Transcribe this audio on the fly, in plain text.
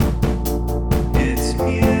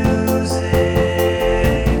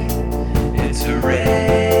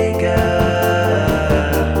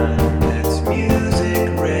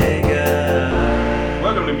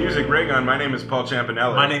name is Paul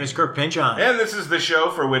Champanelli. My name is Kirk Pinchon. And this is the show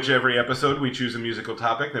for which every episode we choose a musical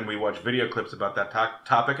topic, then we watch video clips about that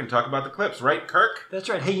topic and talk about the clips. Right, Kirk? That's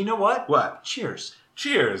right. Hey, you know what? What? Cheers.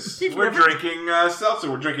 Cheers. We're drinking seltzer.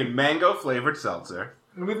 We're drinking mango-flavored seltzer.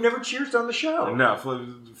 We've never cheersed on the show. No,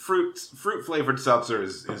 fruit-flavored seltzer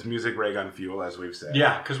is music ray gun fuel, as we've said.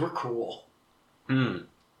 Yeah, because we're cool.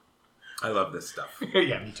 I love this stuff.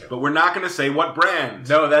 Yeah, me too. But we're not going to say what brand.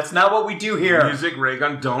 No, that's not what we do here. Music Ray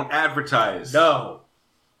Gun don't advertise. No.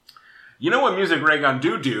 You know what Music Ray Gun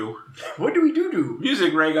do? What do we do?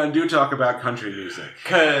 Music Ray Gun do talk about country music.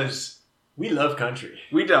 Because we love country.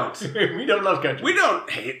 We don't. We don't love country. We don't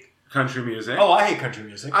hate country music. Oh, I hate country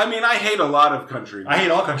music. I mean, I hate a lot of country music. I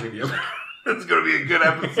hate all country music. It's going to be a good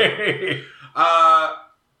episode.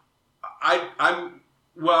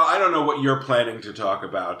 I don't know what you're planning to talk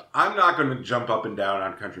about. I'm not going to jump up and down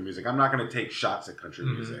on country music. I'm not going to take shots at country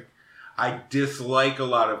music. I dislike a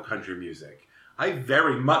lot of country music. I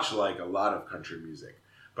very much like a lot of country music.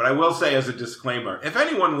 But I will say as a disclaimer, if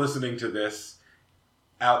anyone listening to this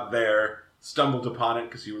out there stumbled upon it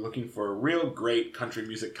because you were looking for real great country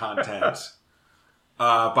music content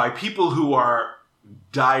by people who are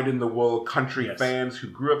dyed-in-the-wool country fans who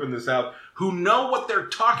grew up in the South, who know what they're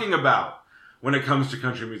talking about when it comes to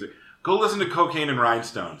country music, go listen to Cocaine and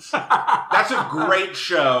Rhinestones. That's a great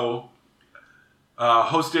show,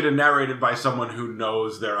 hosted and narrated by someone who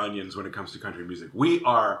knows their onions when it comes to country music. We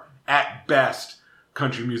are, at best,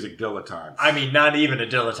 country music dilettantes. I mean, not even a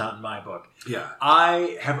dilettante in my book. Yeah.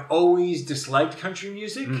 I have always disliked country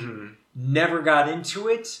music, never got into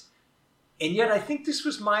it, and yet I think this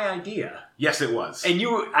was my idea. Yes, it was. And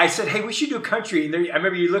I said, hey, we should do country. And I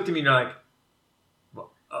remember you looked at me and you're like,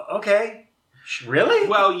 well, okay. Really?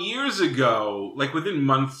 Well, years ago, like within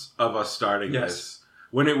months of us starting this,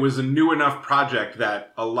 when it was a new enough project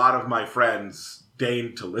that a lot of my friends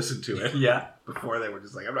deigned to listen to it. Yeah. Before they were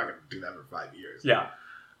just like, I'm not going to do that for 5 years. Yeah.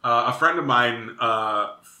 A friend of mine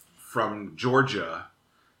from Georgia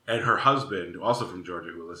and her husband, also from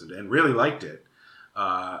Georgia, who listened and really liked it,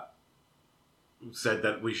 said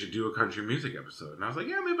that we should do a country music episode. And I was like,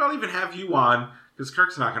 yeah, maybe I'll even have you on, because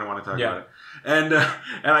Kirk's not going to want to talk about it.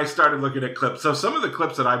 And I started looking at clips. So some of the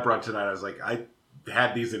clips that I brought tonight, I was like, I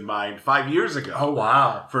had these in mind 5 years ago. Oh,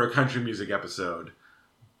 wow. For a country music episode.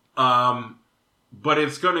 But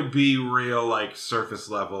it's going to be real, like, surface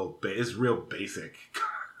level. It's real basic.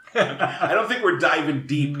 I don't think we're diving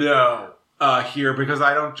deep here, because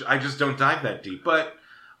I just don't dive that deep. But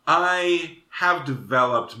I have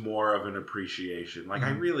developed more of an appreciation. Like, I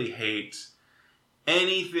really hate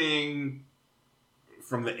anything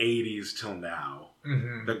from the 80s till now.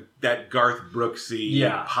 That Garth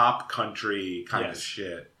Brooksy pop country kind of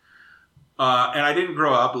shit. And I didn't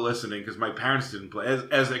grow up listening because my parents didn't play.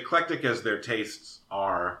 As eclectic as their tastes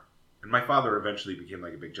are, and my father eventually became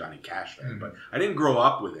like a big Johnny Cash fan, but I didn't grow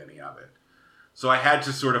up with any of it. So I had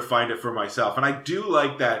to sort of find it for myself. And I do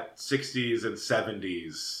like that 60s and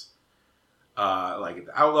 70s, like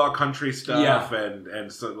the outlaw country stuff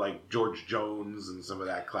and so like George Jones and some of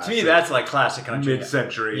that classic. To me, that's like classic country.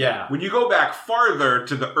 Mid-century. Yeah. When you go back farther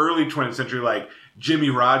to the early 20th century, like Jimmy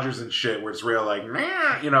Rogers and shit, where it's real like,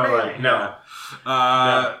 meh, you know, like, no.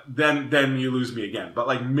 Then you lose me again. But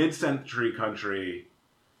like mid-century country,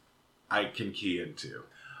 I can key into.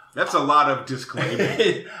 That's a lot of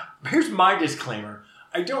disclaiming. Here's my disclaimer.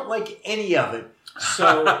 I don't like any of it.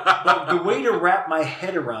 So but the way to wrap my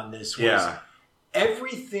head around this was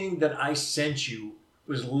everything that I sent you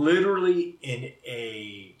was literally in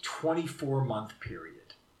a 24-month period.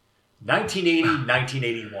 1980,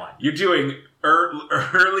 1981. You're doing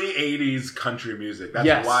early 80s country music.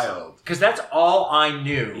 That's wild. Because that's all I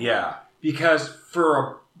knew. Yeah. Because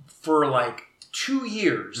for like 2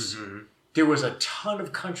 years, there was a ton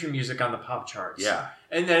of country music on the pop charts. Yeah.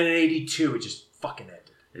 And then in 82, it just fucking ended.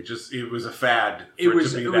 It was a fad. It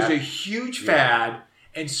was a huge fad.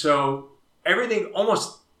 And so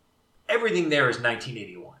almost everything there is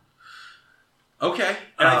 1981. Okay.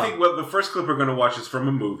 And I think the first clip we're going to watch is from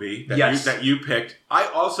a movie that you picked. I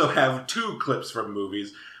also have 2 clips from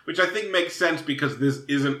movies, which I think makes sense because this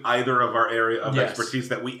isn't either of our area of expertise,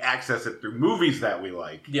 that we access it through movies that we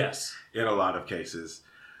like. Yes. In a lot of cases.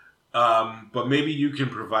 But maybe you can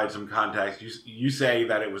provide some context. You say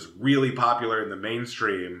that it was really popular in the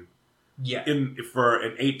mainstream for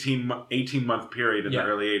an 18-month period in the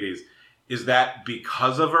early 80s. Is that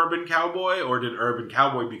because of Urban Cowboy, or did Urban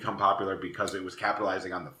Cowboy become popular because it was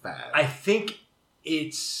capitalizing on the fad? I think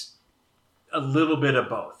it's a little bit of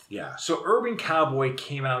both. Yeah. So Urban Cowboy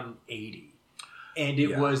came out in 80, and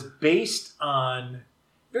it was based on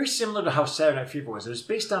very similar to how Saturday Night Fever was. It was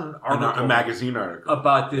based on an article, a magazine article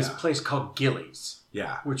about this place called Gillies.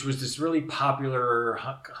 Yeah, which was this really popular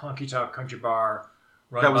honky-tonk country bar.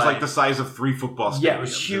 That was like the size of 3 football stadiums. Yeah, it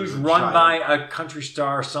was huge, run by a country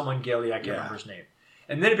star, someone Gilly, I can't remember his name.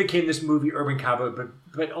 And then it became this movie, Urban Cowboy,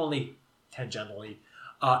 but only tangentially.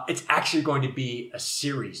 It's actually going to be a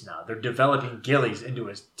series now. They're developing Gillies into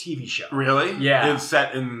a TV show. Really? Yeah. It's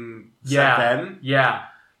set then? Yeah,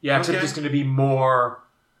 except Okay. it's going to be more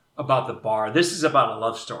about the bar. This is about a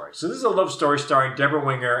love story. So this is a love story starring Deborah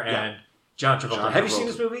Winger and John Travolta. Have you seen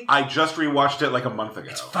this movie? I just rewatched it like a month ago.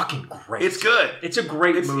 It's fucking great. It's good. It's a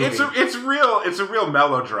great movie. It's a real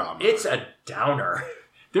melodrama. It's a downer.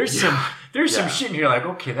 There's some shit in here like,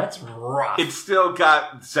 okay, that's rough. It's still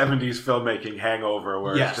got 70s filmmaking hangover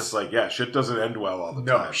where it's just like, shit doesn't end well all the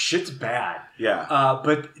time. No, shit's bad. Yeah.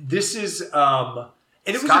 But this is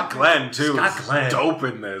and it Scott Glenn too. Scott Glenn, dope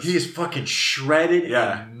in this. He is fucking shredded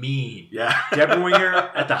and mean. Yeah. Deborah Winger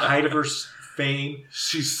at the height of her fame.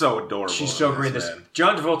 She's so adorable. She's so great.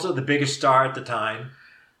 John Travolta, the biggest star at the time.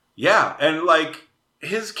 Yeah, and like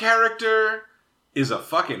his character is a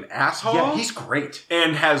fucking asshole. Yeah, he's great.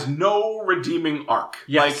 And has no redeeming arc.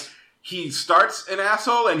 Yes. Like, he starts an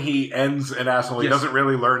asshole and he ends an asshole. He doesn't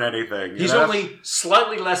really learn anything. He's only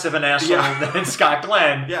slightly less of an asshole than Scott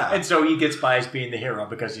Glenn. Yeah. And so he gets by as being the hero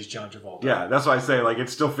because he's John Travolta. Yeah, that's why I say, like, it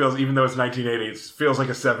still feels, even though it's 1980, it feels like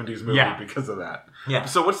a 70s movie because of that. Yeah.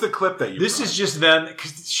 So what's the clip that you This brought? is just them,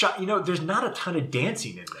 because, there's not a ton of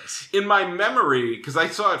dancing in this. In my memory, because I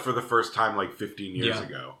saw it for the first time like 15 years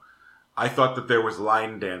ago, I thought that there was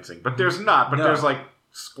line dancing. But there's not. But there's like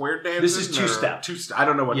square dancing. This is two-step. I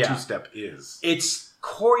don't know what two-step is. It's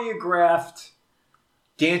choreographed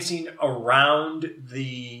dancing around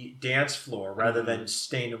the dance floor rather than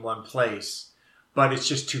staying in one place. But it's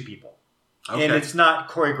just 2 people. Okay. And it's not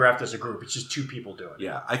choreographed as a group. It's just 2 people doing it.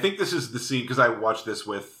 Yeah. I think this is the scene, because I watched this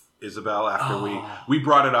with Isabel after we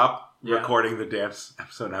brought it up, recording the dance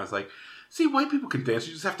episode. And I was like, see, white people can dance.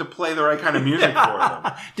 You just have to play the right kind of music for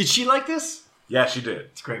them. Did she like this? Yeah, she did.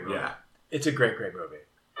 It's a great movie. Yeah. It's a great, great movie.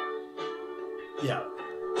 Yeah.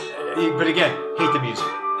 But again, hate the music.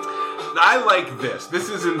 I like this. This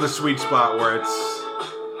is in the sweet spot where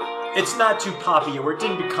it's not too poppy, or it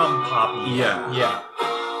didn't become poppy. Yeah. Yeah.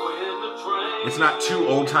 It's not too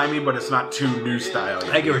old-timey, but it's not too new style.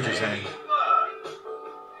 I get what you're saying.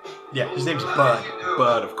 Yeah, his name's Bud.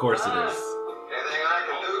 Bud, of course it is.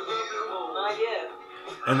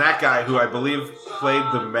 And that guy, who I believe played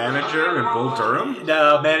the manager in Bull Durham?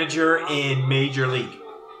 The manager in Major League.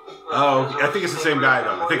 Oh, I think it's the same guy,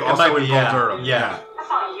 though. I think also in Bull Durham. Yeah.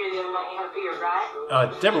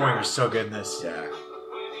 Deborah Winger's so good in this. Yeah.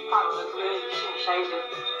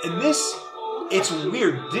 And this, it's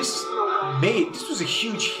weird. This was a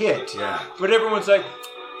huge hit. Yeah. But everyone's like,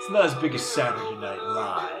 it's not as big as Saturday Night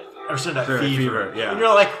Live. Or Saturday Night Fever. Yeah. And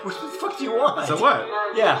you're like, what the fuck do you want? So what?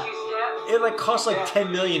 Yeah. It cost like $10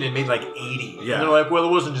 million and made like 80. Yeah. And they're like, well,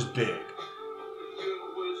 it wasn't as big.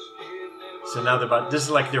 So now this is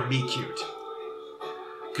like their meet cute.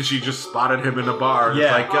 Because she just spotted him in a bar. And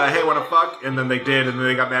it's like, hey, want to fuck? And then they did, and then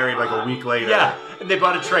they got married like a week later. Yeah, and they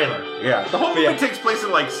bought a trailer. Yeah. The whole movie takes place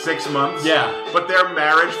in like 6 months. Yeah. But their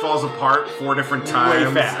marriage falls apart 4 different times.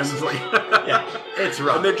 Way fast. And it's like yeah, it's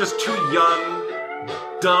rough. And they're just 2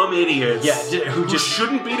 young, dumb idiots who just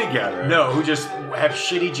shouldn't be together. No, who just have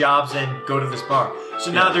shitty jobs and go to this bar.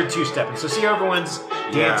 So now they're 2-stepping. So see how everyone's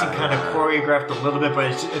dancing kind of choreographed a little bit, but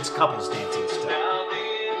it's couples dancing stuff.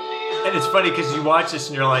 And it's funny because you watch this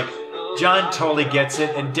and you're like, John totally gets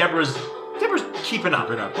it, and Deborah's keeping up.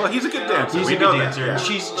 Well, he's a good dancer. He's a good dancer, and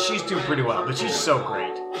she's doing pretty well, but she's so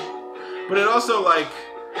great. But it also, like,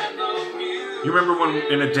 you remember when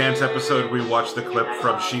in a dance episode we watched the clip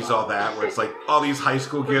from She's All That, where it's like all these high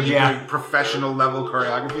school kids doing professional level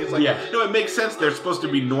choreography? It's like, no, it makes sense. They're supposed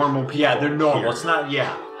to be normal people. Yeah, they're normal. Here. It's not,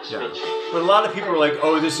 Yeah. But a lot of people are like,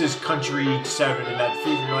 oh, this is country Saturday Night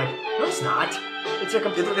Fever. You're like, no, it's not. It's a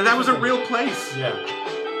complete. And that was a real place. Yeah.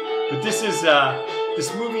 But this is,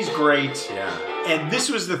 this movie's great. Yeah. And this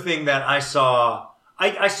was the thing that I saw. I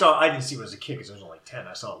didn't see it as a kid because I was only 10.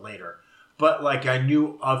 I saw it later. But, like, I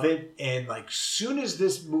knew of it. And, like, soon as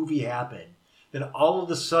this movie happened, then all of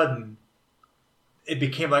a sudden, it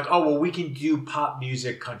became like, oh, well, we can do pop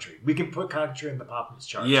music country. We can put country in the pop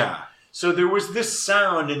charts. Yeah. So there was this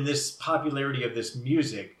sound and this popularity of this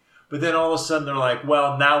music But then all of a sudden they're like,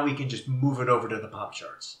 well, now we can just move it over to the pop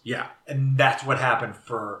charts. Yeah. And that's what happened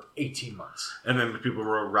for 18 months. And then people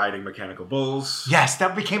were riding Mechanical Bulls. Yes,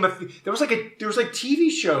 that became there was like TV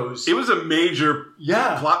shows. It was a major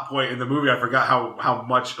plot point in the movie. I forgot how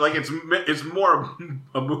much, like it's more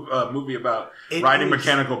a movie about riding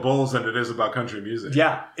mechanical bulls than it is about country music.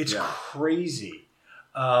 Yeah, it's crazy.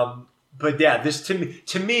 But yeah, this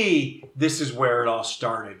to me, this is where it all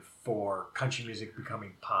started for country music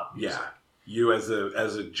becoming pop music. Yeah. You as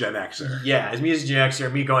a Gen Xer. Yeah, as me as a Gen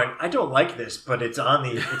Xer, me going, I don't like this, but it's on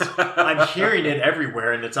I'm hearing it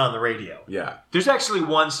everywhere and it's on the radio. Yeah. There's actually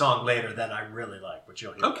one song later that I really like, which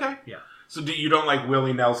you'll hear. Okay. Yeah. So you don't like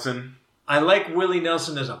Willie Nelson? I like Willie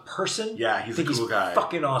Nelson as a person. Yeah, he's a cool guy. He's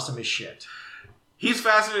fucking awesome as shit. He's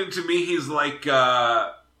fascinating to me. He's like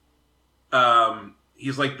the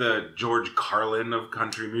George Carlin of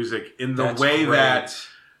country music in the way that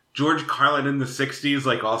George Carlin in the 60s,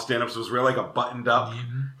 like all stand-ups, was real like a buttoned-up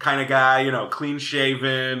kind of guy,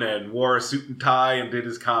 clean-shaven and wore a suit and tie and did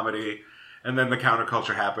his comedy. And then the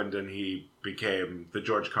counterculture happened and he became the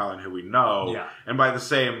George Carlin who we know. Yeah. And by the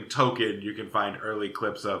same token, you can find early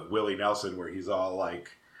clips of Willie Nelson where he's all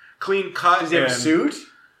like clean-cut. Does he have a suit?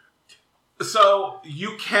 So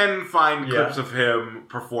you can find clips of him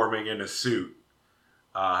performing in a suit.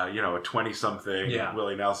 A 20-something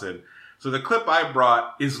Willie Nelson. So the clip I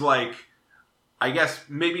brought is like, I guess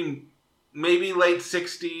maybe late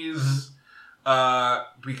 60s,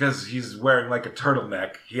 because he's wearing like a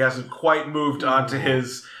turtleneck. He hasn't quite moved onto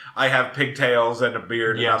his I have pigtails and a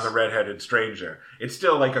beard and I'm the redheaded stranger. It's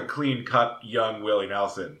still like a clean-cut young Willie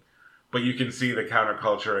Nelson, but you can see the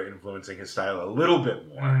counterculture influencing his style a little bit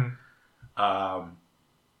more.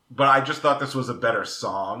 But I just thought this was a better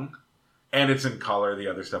song. And it's in color. The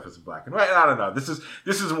other stuff is in black and white. I don't know. This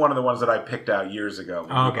is one of the ones that I picked out years ago.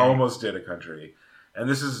 When we almost did a country. And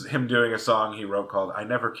this is him doing a song he wrote called I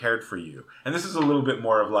Never Cared for You. And this is a little bit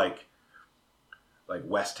more of like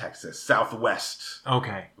West Texas, Southwest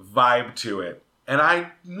vibe to it. And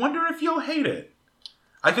I wonder if you'll hate it.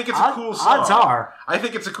 I think it's a cool song. Odds are. I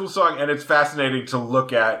think it's a cool song, and it's fascinating to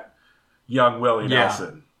look at young Willie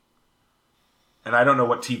Nelson. And I don't know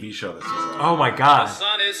what TV show this is on. Oh my God. The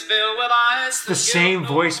sun is filled with ice. It's the same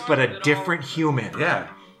voice, but a different human. Yeah.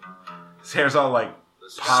 His hair's all like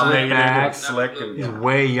pomaded and slick. And, He's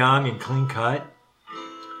way young and clean cut.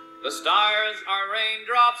 The stars are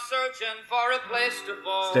raindrops searching for a place to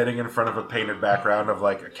fall. Standing in front of a painted background of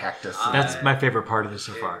like a cactus. That's my favorite part of this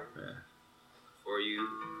so far. Yeah. For you.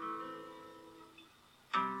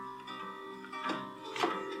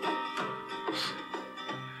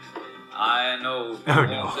 I know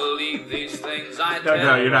you won't believe these things I tell you.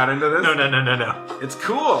 No, you're not into this? No. It's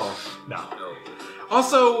cool. No.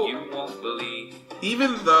 Also, you won't believe.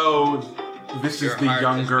 Even though this is the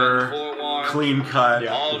younger, clean-cut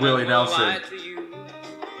Willie Nelson,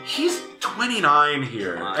 he's 29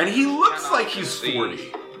 here, and he looks like he's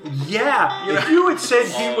 40. Yeah, if you had said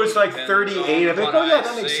he was like 38, I'd be like, oh yeah,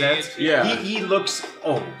 that makes sense. Yeah. He looks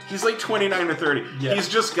old. He's like 29 to 30. Yeah. He's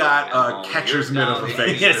just got a catcher's mitt of a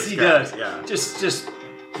face. Yes, he does. Yeah. Just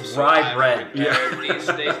rye bread. Yeah.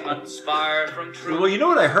 Well, you know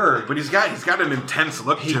what I heard? But he's got an intense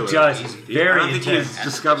look to it. He does. He's very intense. I don't think he's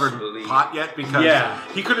discovered pot yet because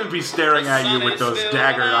he couldn't be staring at you with those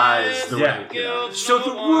daggered eyes. So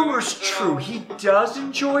the rumor's true. He does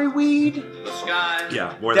enjoy weed?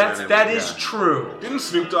 Yeah, more that is true. Didn't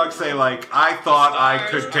Snoop Dogg say, like, I thought I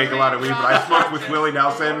could take a lot of weed, but I smoked with Willie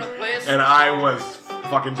Nelson, and I was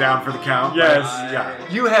fucking down for the count? Yes. Yeah.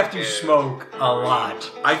 You have to smoke a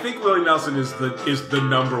lot. I think Willie Nelson is the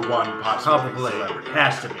 #1 pop Probably. celebrity.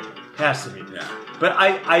 Has to be. Yeah. But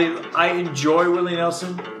I enjoy Willie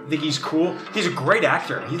Nelson. I think he's cool. He's a great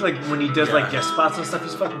actor. He's like, when he does like guest spots and stuff,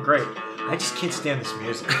 he's fucking great. I just can't stand this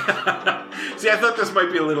music. See, I thought this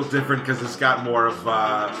might be a little different because it's got more of,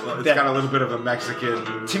 got a little bit of a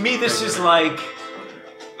Mexican. To me, this is like,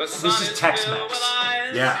 this is Tex-Mex.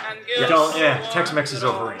 Yeah. Tex-Mex is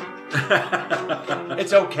overrated.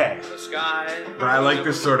 It's okay. But I like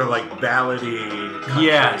this sort of like ballady country,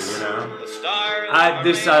 yes. you know?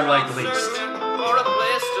 This I like least.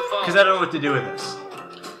 Because I don't know what to do with this.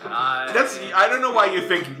 I don't know why you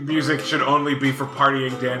think music should only be for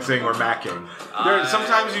partying, dancing, or macking.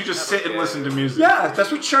 Sometimes you just sit and listen to music. Yeah,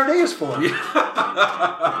 that's what Sade is for. That's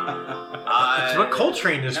what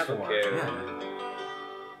Coltrane is for. Yeah.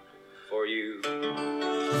 For you.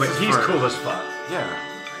 But he's cool as fuck. Yeah.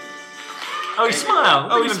 Oh, he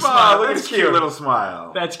smiled. He smiled. Look at his cute. cute little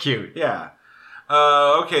smile. That's cute. Yeah.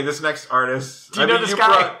 Okay, this next artist. Do you know this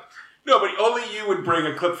guy? No, but only you would bring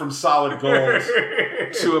a clip from Solid Gold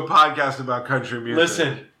to a podcast about country music.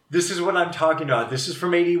 Listen, This is what I'm talking about. This is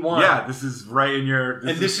from 81. Yeah, this is right in your...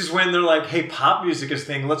 This is when they're like, hey, pop music is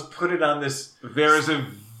thing. Let's put it on this. There is a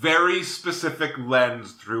very specific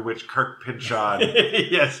lens through which Kirk Pinchon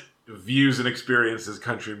yes. views and experiences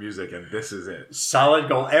country music, and this is it. Solid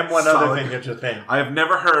gold. And one other thing, there's a thing. I have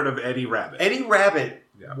never heard of Eddie Rabbitt. Eddie Rabbitt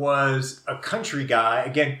was a country guy,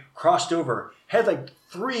 again, crossed over, had like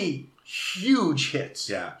 3 huge hits.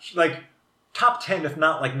 Yeah. Like top 10, if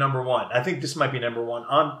not like number 1. I think this might be number 1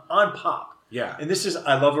 on pop. Yeah. And this is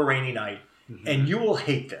I Love a Rainy Night. Mm-hmm. And you will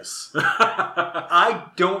hate this. I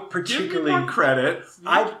don't particularly... Give me more credit.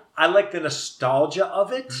 I like the nostalgia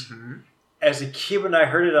of it. Mm-hmm. As a kid, when I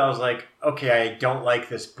heard it, I was like, okay, I don't like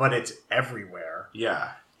this, but it's everywhere.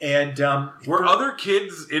 Yeah. And were other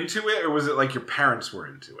kids into it, or was it like your parents were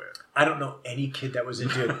into it? I don't know any kid that was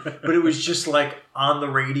into it, but it was just like on the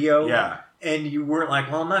radio. Yeah. And you weren't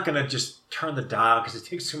like, well, I'm not going to just turn the dial because it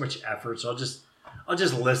takes too much effort, so I'll just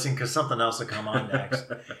listen because something else will come on next.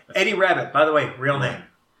 Eddie Rabbitt, by the way, real name.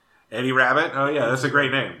 Eddie Rabbitt? Oh, yeah, that's a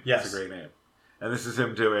great name. Yes. That's a great name. And this is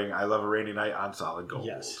him doing I Love a Rainy Night on Solid Gold.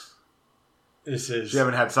 Yes. This is... You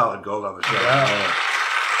haven't had Solid Gold on the show. Yeah.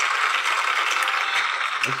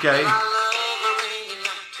 Okay.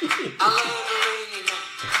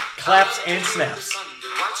 Claps and snaps.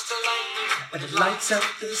 And it lights up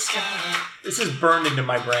the sky. This is burned into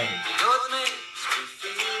my brain.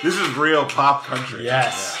 This is real pop country.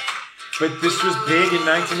 Yes. Yeah. But this was big in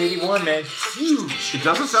 1981, man. Huge. It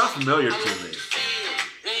doesn't sound familiar to me.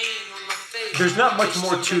 There's not much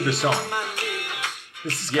more to the song.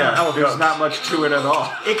 This is kind of how it goes. There's not much to it at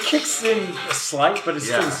all. It kicks in a slight, but it's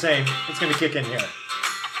still the same. It's going to kick in here.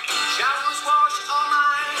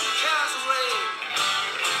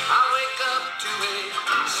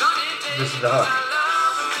 This is the hook.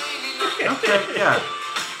 Okay, yeah.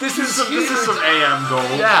 This is some AM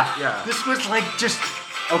gold. Yeah. This was like just,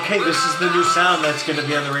 okay, this is the new sound that's going to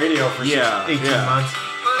be on the radio for 18 months.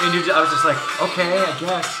 And I was just like, okay, I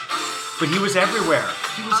guess. But he was everywhere.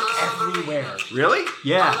 He was everywhere. Really?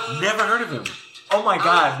 Yeah. Never heard of him. Oh my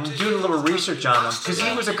God, I'm doing a little research on him. Because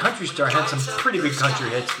he was a country star, had some pretty big country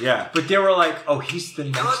hits. Yeah. But they were like, oh, he's the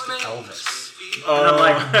next Elvis. And I'm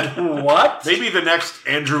like, what? Maybe the next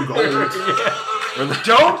Andrew Gold.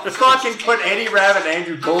 Don't fucking put Eddie Rabbitt and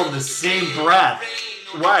Andrew Gold in the same breath.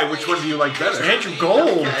 Why? Which one do you like better? Andrew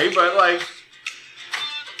Gold. Okay, but like,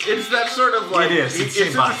 it's that sort of like... It is. It's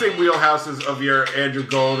in the same wheelhouses of your Andrew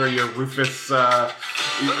Gold or your Rufus, the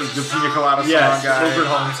Pina Colada song guy.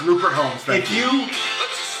 Rupert Holmes. If you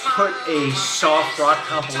put a soft rock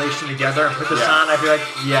compilation together and put this on, I'd be like,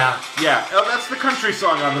 yeah. Yeah, oh, that's the country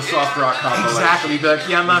song on the soft rock compilation. Exactly. You'd be like,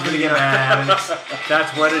 yeah, I'm not going to get mad.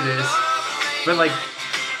 That's what it is. But like,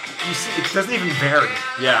 you see, it doesn't even vary.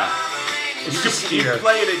 Yeah. It's you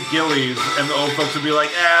play it at Gillies, and the old folks would be like,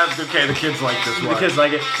 okay, the kids like this one. The kids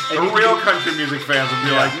like it. And the real country music fans would be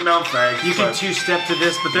like, no thanks. You can two-step to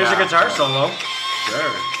this, but there's a guitar solo.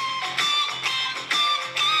 Sure.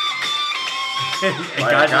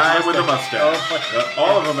 A guy with a mustache.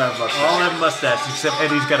 All of them have mustaches. All have mustaches, except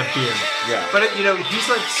Eddie's got a beard. Yeah. But, he's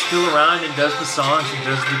like still around and does the songs and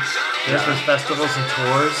does the festivals and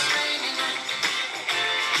tours.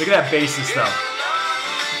 Look at that bassist, though.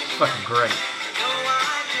 Fucking great.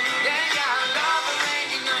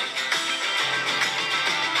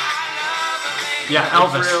 Yeah,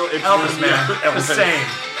 Elvis. Elvis, man. The same.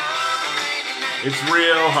 It's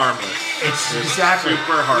real harmless. It's exactly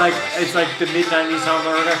super harmless. It's like the mid-90s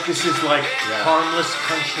harmless rock. This is like harmless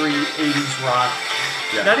country 80s rock.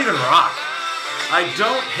 Yeah. Not even rock. I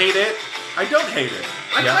don't hate it. I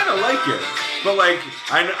kind of like it. But like,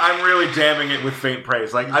 I'm really damning it with faint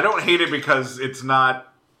praise. Like, I don't hate it because it's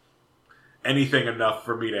not anything enough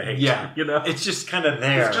for me to hate. Yeah. It's just kind of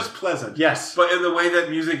there. It's just pleasant. Yes. But in the way that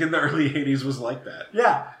music in the early 80s was like that.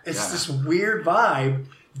 Yeah. It's this weird vibe.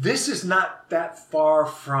 This is not that far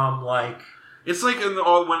from like... It's like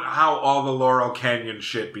how all the Laurel Canyon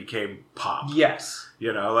shit became pop. Yes.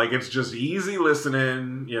 Like it's just easy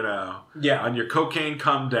listening, on your cocaine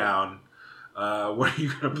come down. What are you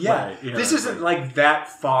going to play? Yeah. This isn't like that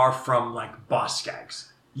far from like Boss Skags.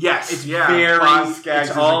 Yes. It's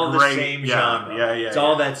it's all the same genre. Yeah. It's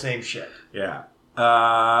all that same shit. Yeah.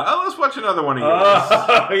 Let's watch another one of yours.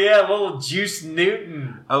 Oh, yeah, a little Juice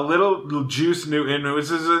Newton. A little Juice Newton,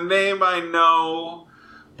 which is a name I know,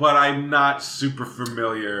 but I'm not super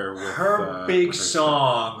familiar with her big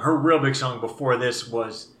song. Her real big song before this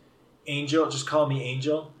was Angel. Just Call Me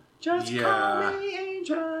Angel. Just call me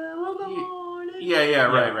Angel of the morning. Yeah,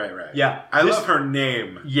 right. Yeah. I love her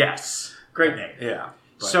name. Yes. Great name. Yeah.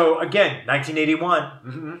 So, again, 1981.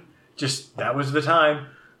 Mm-hmm. Just, that was the time.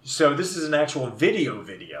 So this is an actual video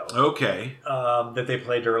Okay. that they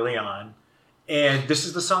played early on. And this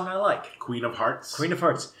is the song I like. Queen of Hearts? Queen of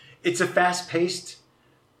Hearts. It's a fast-paced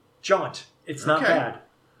jaunt. It's not bad.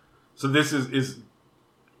 So this is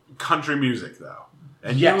country music, though.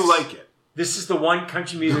 And yes. you like it. This is the one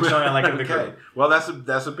country music song I like of the group. Well, that's a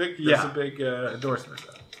big endorsement,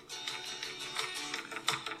 though.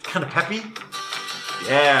 Kind of peppy.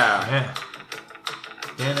 Yeah.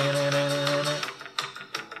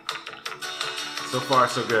 So far,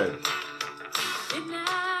 so good.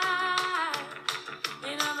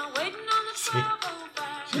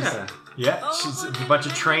 Yeah. She's a bunch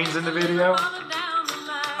of trains in the video.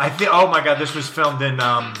 I think. Oh my God, this was filmed in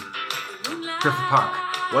Griffith Park.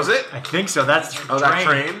 Was it? I think so. That's that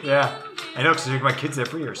train. Yeah, I know because I took my kids there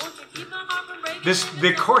for years.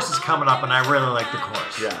 The chorus is coming up, and I really like the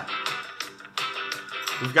chorus. Yeah.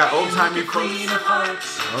 We've got old timey Queen of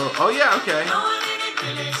Hearts. Oh yeah, okay.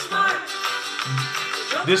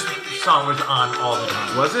 This song was on all the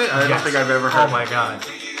time. Was it? I don't think I've ever heard. Oh my God.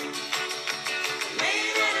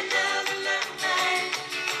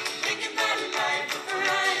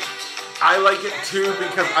 I like it too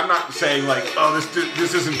because I'm not saying like, oh,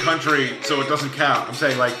 this isn't country, so it doesn't count. I'm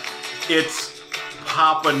saying like, it's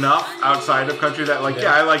pop enough outside of country that like,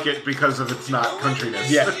 yeah I like it because of it's not countryness.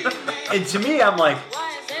 Yeah. And to me, I'm like,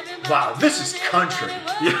 wow, this is country.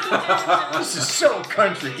 Yeah. This is so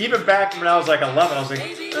country. Even back when I was like 11, I was like,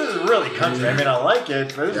 this is really country. I mean, I like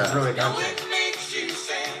it, but this is really country.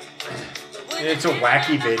 And it's a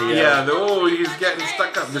wacky video. Yeah, he's getting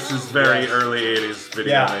stuck up. This is very early 80s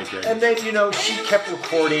video making. And then, she kept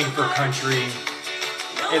recording for country.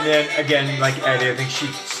 And then, again, like Eddie, I think she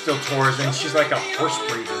still tours, and she's like a horse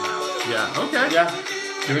breeder now. Yeah, okay. Yeah,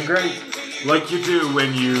 doing great. Like you do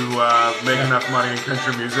when you make enough money in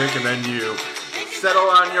country music, and then you settle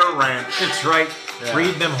on your ranch. That's right. Yeah.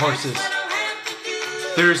 Breed them horses.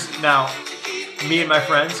 There's now me and my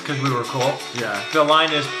friends, because we were cool. Yeah. The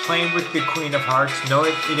line is playing with the Queen of Hearts. No,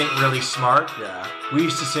 it ain't really smart. Yeah. We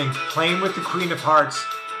used to sing playing with the Queen of Hearts.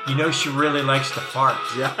 You know she really likes to fart.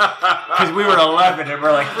 Yeah. Because we were 11 and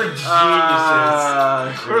we're like, we're geniuses.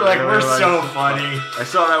 We're like, we're so funny. I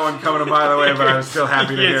saw that one coming a mile away, but I was still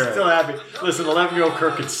happy to hear it. Still happy. Listen, 11-year-old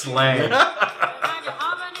Kirk could slay.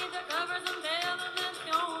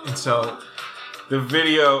 And so the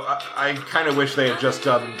video, I kind of wish they had just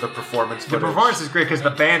done the performance footage. The performance is great because the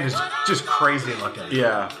band is just crazy looking.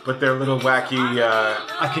 Yeah, but they're little wacky...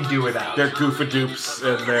 I can do without. They're Goofa-Doops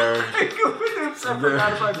and they're... Goofa-Doops, I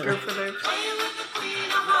forgot about Goofa-Doops.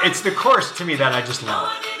 It's the chorus to me that I just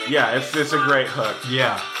love. Yeah, it's a great hook.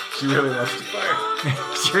 Yeah. She really loves to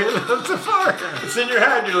fart. She really loves to fart. It's in your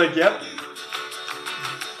head, you're like, yep.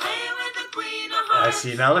 I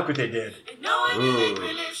see, now look what they did. Ooh.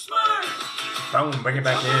 Boom, bring it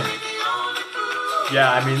back in.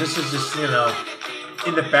 Yeah, I mean, this is just,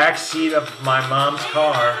 in the back seat of my mom's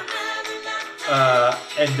car,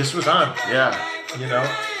 and this was on. Yeah.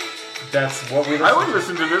 That's what we listen I would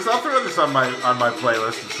listen to this. I'll throw this on my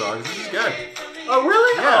playlist of songs. This is good. Oh,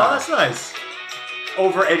 really? Yeah. Oh, that's nice.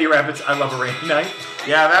 Over Eddie Rabbitt's I Love a Rainy Night.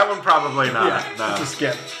 Yeah, that one probably not. Yeah, no. Just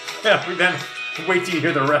skip. Yeah, then wait till you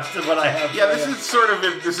hear the rest of what I have. Yeah, this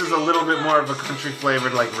is a little bit more of a country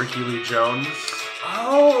flavored like Ricky Lee Jones.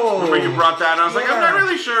 Oh. Remember you brought that and I was like, I'm not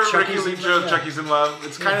really sure Chucky's Ricky Lee Jones, Chucky's in Love.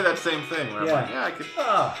 It's kind of that same thing. Where I'm like, I could...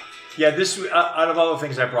 Yeah, this out of all the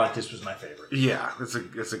things I brought, this was my favorite. Yeah, it's a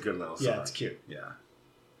good little song. Yeah, it's cute. Yeah.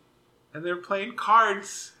 And they're playing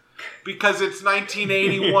cards because it's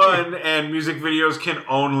 1981 and music videos can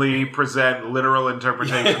only present literal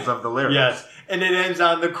interpretations of the lyrics. Yes. And it ends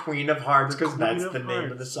on the Queen of Hearts because that's the name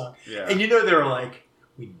of the song. Yeah. And they were like,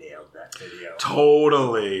 we nailed that video.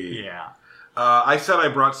 Totally. Yeah. I said I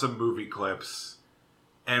brought some movie clips,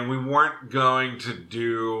 and we weren't going to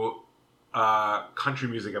do a country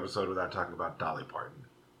music episode without talking about Dolly Parton.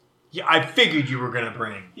 Yeah, I figured you were going to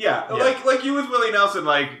bring. Yeah, like you with Willie Nelson,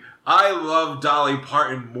 like, I love Dolly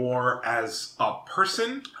Parton more as a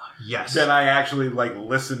person than I actually,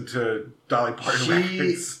 listen to Dolly Parton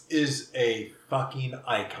records. She is a fucking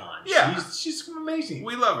icon. Yeah. She's amazing.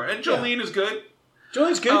 We love her. And Jolene is good.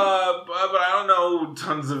 Jolene's good. But I don't know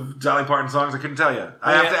tons of Dolly Parton songs. I couldn't tell you.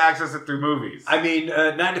 I have to access it through movies. I mean,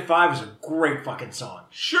 9 to 5 is a great fucking song.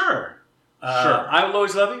 Sure. I Will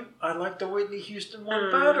Always Love You. I like the Whitney Houston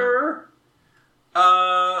one better.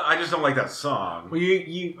 I just don't like that song. Well,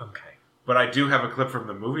 you okay. But I do have a clip from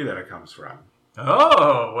the movie that it comes from.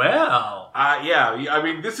 Oh, well. Yeah, I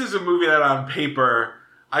mean, this is a movie that on paper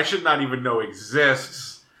I should not even know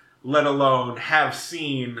exists, let alone have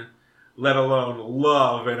seen, let alone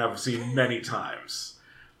love and have seen many times.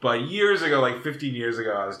 But years ago, like 15 years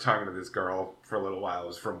ago, I was talking to this girl for a little while. I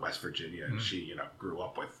was from West Virginia, and she, grew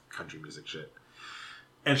up with country music shit.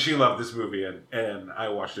 And she loved this movie, and I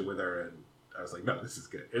watched it with her, and I was like, no, this is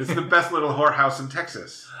good. It's the best little whorehouse in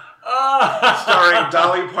Texas. Starring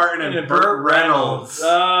Dolly Parton and Burt Reynolds.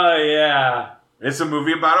 Oh, yeah. It's a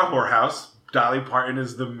movie about a whorehouse. Dolly Parton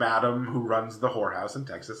is the madam who runs the whorehouse in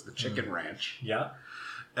Texas, the Chicken Ranch. Yeah.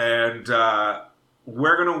 And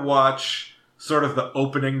we're going to watch sort of the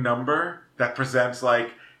opening number that presents,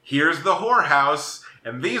 like, here's the whorehouse,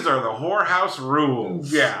 and these are the whorehouse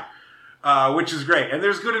rules. Yeah. Which is great. And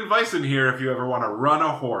there's good advice in here if you ever want to run a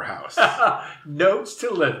whorehouse. Notes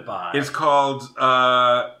to live by. It's called,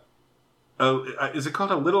 is it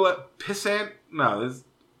called a little pissant? No,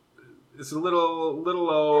 it's a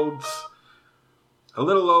little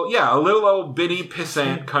old bitty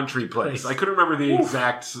pissant country place. I couldn't remember the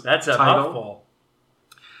exact That's a title. mouthful.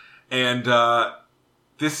 And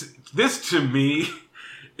this to me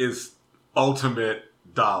is ultimate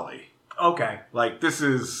Dolly. Okay. Like, this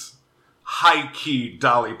is high-key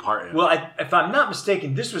Dolly Parton. Well, if I'm not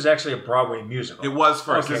mistaken, this was actually a Broadway musical. It was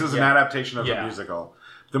first. Okay, This is an adaptation of a musical.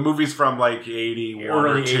 The movie's from, like, 81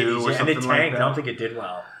 Early or 2 80s, or something and it tanked. like that. I don't think it did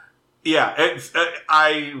well. Yeah, it's.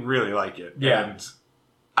 I really like it. Yeah. And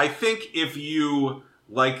I think if you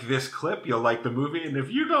like this clip, you'll like the movie. And if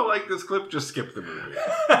you don't like this clip, just skip the movie.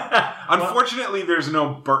 Unfortunately, there's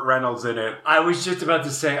no Burt Reynolds in it. I was just about to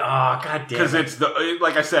say, oh, god damn it. Because it's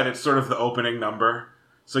like I said, it's sort of the opening number.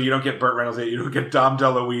 So you don't get Burt Reynolds yet. You don't get Dom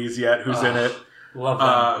DeLuise yet, who's in it. Love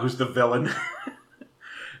that. Who's the villain.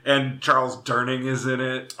 And Charles Durning is in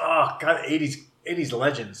it. Oh, god, 80s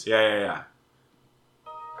legends. Yeah.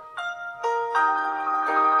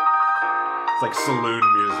 It's like saloon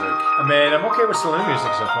music. I mean, I'm okay with saloon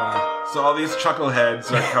music so far. So all these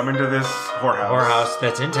chuckleheads are coming to this whorehouse. Whorehouse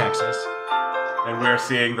that's in Texas. And we're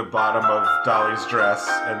seeing the bottom of Dolly's dress,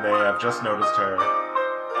 and they have just noticed her.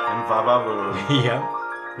 And va-va-voom.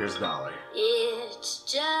 Yep. Here's Dolly. It's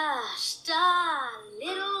just a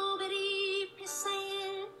little bitty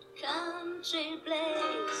pissant country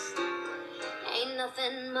place. Ain't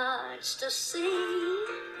nothing much to see.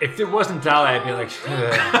 If there wasn't Dolly, I'd be like,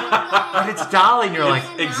 ugh. But it's Dolly, and you're like,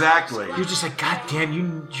 Exactly. you're just like, god damn,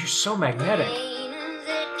 you're so magnetic. Plain as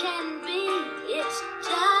it can be. It's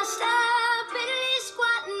just a bitty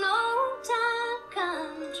squatting old-time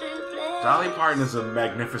country place. Dolly Parton is a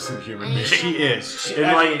magnificent human being. She is.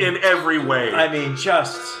 In every way. I mean,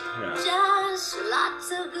 just... Yeah. Just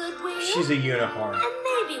lots of goodwill. She's a unicorn. And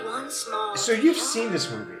maybe one small. So you've seen this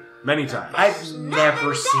movie. Many times. I've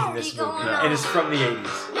never seen this movie. No. And it's from the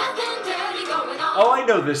 80s. Nothing dirty going on. Oh, I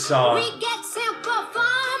know this song. We get simple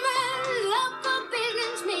farmers, local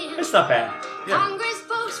businessmen. It's not bad. Yeah. Hungry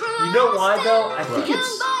folks from You know why, though? I Young think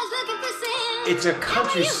boys looking for sin. it's a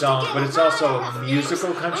country song, but it's also a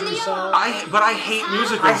musical country song. But I hate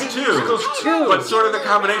musicals I hate too. musicals too. But sort of the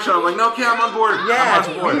combination. I'm like, no, okay, I'm on board. Yeah, I'm it's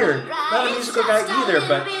on board. weird. Not a musical guy either,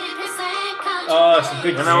 but... Oh, some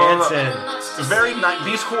good And I love- dancing. Very nice.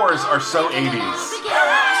 These whores are so 80s.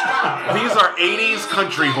 These are 80s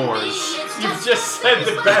country whores. You've just said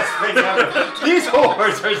the best thing ever. These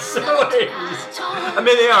whores are so 80s. I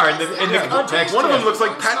mean, they are in the context. One of them yeah. looks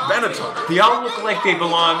like Pat Benatar. They all look like they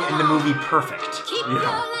belong in the movie Perfect.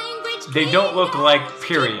 They don't look like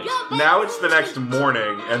period. Now it's the next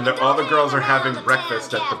morning, and all the girls are having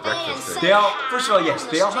breakfast at the breakfast table. They all, first of all, yes,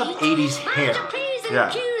 they all have 80s hair.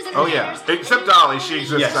 Yeah. Oh, yeah. Except Dolly, she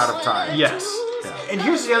exists Yes. out of time. Yes. Yeah. And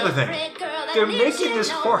here's the other thing. They're making this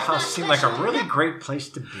whorehouse seem like a really great place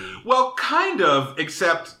to be. Well, kind of,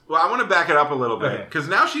 except, I want to back it up a little bit, Okay. because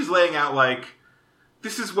now she's laying out, like,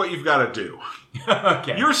 this is what you've got to do.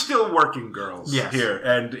 Okay. You're still working girls Yes. here,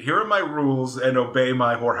 and here are my rules, and obey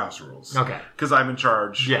my whorehouse rules. Okay. Because I'm in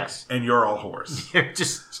charge. Yes. And you're all whores.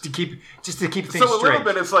 just to keep things So a straight. little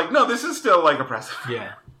bit, it's like, no, this is still, like, oppressive.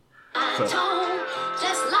 Yeah. So.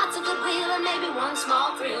 Just lots of goodwill and maybe one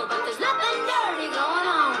small thrill, but there's nothing dirty going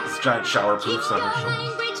on. This giant shower Keep proofs your on her shoulder.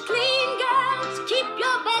 language clean, girls. Keep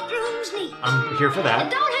your bedrooms neat. I'm here for that.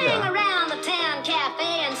 And don't hang Yeah. around the town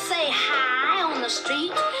cafe and say hi on the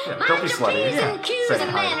street. Yeah, Mind don't be your slutty. P's Yeah. and Q's Say and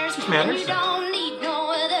hi. manners. Just manners. And you don't need no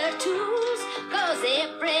other tools. 'Cause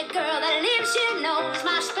every girl that lives here knows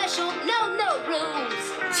my special no-no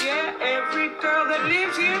rules. Yeah, every girl that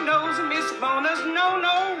lives here knows Miss Bona's no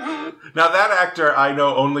rule. Now, that actor I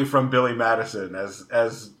know only from Billy Madison as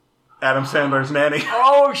Adam Sandler's nanny.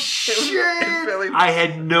 Oh, shit! Billy- I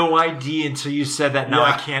had no idea until you said that. Now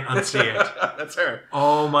Yeah. I can't unsee it. That's her.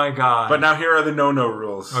 Oh, my God. But now here are the no-no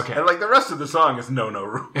rules. Okay. And like the rest of the song is no-no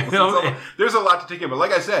rules. There's a lot to take in. But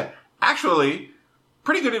like I said, actually,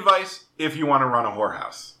 pretty good advice if you want to run a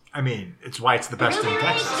whorehouse. I mean, it's why it's the best in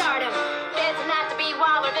Texas. Stardom. There's not to be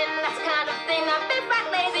wallered in. That's the kind of thing that big fat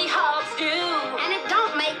lazy hogs do. And it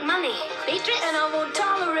don't make money. Beatrice. And I won't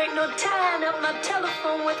tolerate no tying up my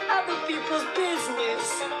telephone with other people's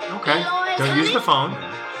business. Okay. Don't use the phone.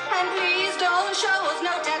 And please don't show us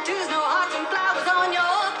no tattoos, no hearts and flowers on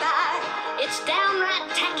your thigh. It's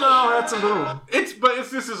downright tacky. No, that's a little.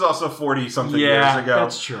 This is also 40-something Yeah, years ago.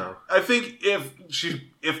 that's true. I think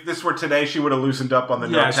if this were today, she would have loosened up on the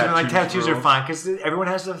Yeah, no so like tattoos rules. are fine because everyone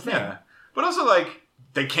has their thing. Yeah, but also like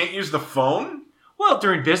they can't use the phone. Well,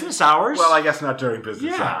 during business hours. Well, I guess not during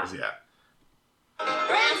business Yeah. hours. Yeah.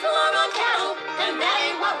 Brands belong on cattle, and that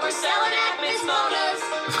ain't what we're selling at Miss Mona's.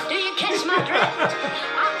 Do you catch my drift?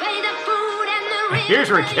 I pay the food and the rent. Here's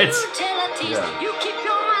where it the gets- utilities. Yeah. You keep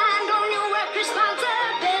your mind on your work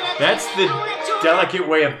responsibilities. That's the Don't let your delicate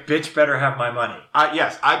way of bitch better have my money.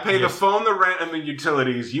 Yes, I pay the Yes. phone, the rent, and the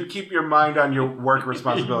utilities. You keep your mind on your work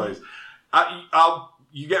responsibilities.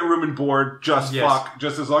 You get room and board. Just Yes. fuck.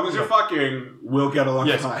 Just as long as you're fucking, we'll get along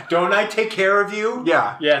Yes. fine. Don't I take care of you?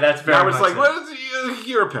 Yeah. Yeah, that's very Now it's much like, so. well,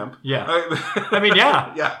 you're a pimp. Yeah. I mean,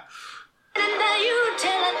 yeah. Yeah. and the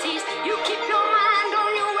utilities. You keep your mind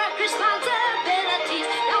on your work responsibilities.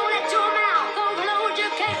 Don't let your mouth overload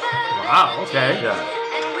your capabilities. Wow, okay. Yeah.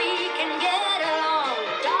 And we can get along.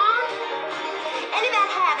 Dawn? Any bad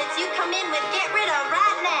habits you come in with, get rid of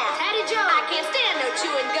right now. Patty Joe. I can't stand no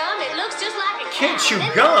chewing gum. It looks just like a Can't cow. chew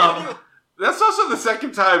Then gum. That's also the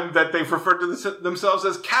second time that they've referred to themselves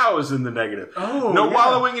as cows in the negative. Oh, no yeah.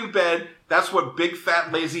 wallowing in bed. That's what big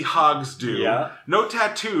fat lazy hogs do. Yeah. No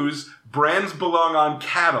tattoos. Brands belong on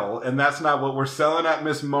cattle, and that's not what we're selling at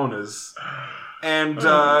Miss Mona's. And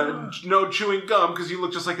no chewing gum because you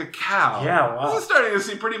look just like a cow. Yeah, wow. This is starting to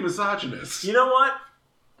seem pretty misogynist. You know what?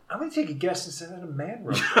 I'm going to take a guess and say that a man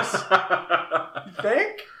wrote this. You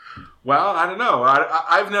think? Well, I don't know.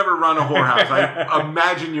 I've never run a whorehouse. I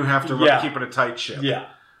imagine you have to Yeah. keep it a tight ship. Yeah.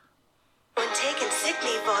 When taking sick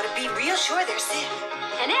leave ought to be real sure they're sick.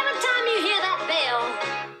 And every time you hear that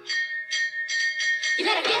bell, you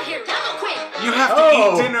better get here double quick. You have to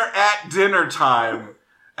Oh. eat dinner at dinner time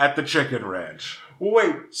at the chicken ranch. Well,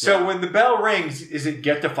 wait. So Yeah. when the bell rings, is it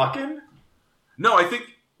get to fucking? No, I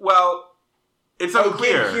think, well, it's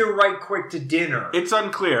unclear. Get here right quick to dinner. It's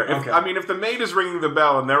unclear. Okay. If the maid is ringing the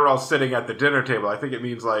bell and they're all sitting at the dinner table, I think it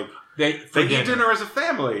means like they eat dinner as a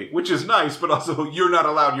family, which is nice, but also you're not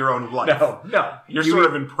allowed your own life. No. You're You sort eat-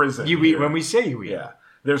 of in prison. You eat here. when we say you eat. Yeah.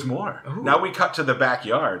 There's more. Ooh. Now we cut to the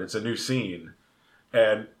backyard. It's a new scene.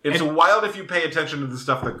 And it's wild if you pay attention to the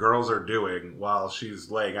stuff the girls are doing while she's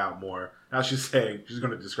laying out more. Now she's saying, she's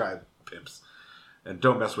going to describe pimps. And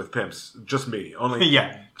don't mess with pimps. Just me. Only.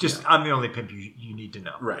 Yeah. I'm the only pimp you need to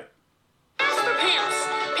know. Right. As for pimps,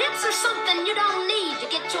 pimps are something you don't need to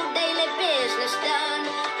get your daily business done.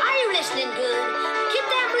 Are you listening good? Keep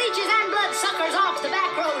them leeches and bloodsuckers off the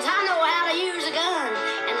back roads. I know how to use a gun,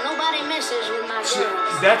 and nobody messes with my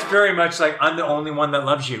girls. That's very much like I'm the only one that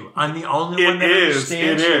loves you. I'm the only one that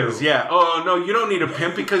understands you. It is. Yeah. Oh, no, you don't need a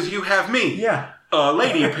pimp because you have me. Yeah. A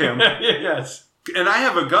lady pimp. Yes. And I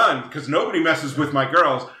have a gun because nobody messes with my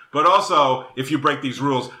girls. But also, if you break these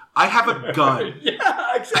rules, I have a gun.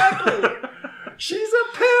 Yeah, exactly. She's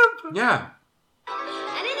a pimp. Yeah.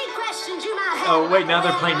 And any questions you might have. Oh, wait, about now the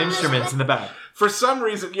they're way playing I run this instruments in the back. For some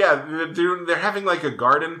reason, yeah, they're having like a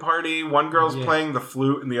garden party. One girl's Yeah. playing the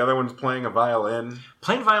flute and the other one's playing a violin.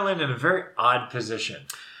 Playing violin in a very odd position.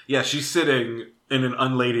 Yeah, she's sitting in an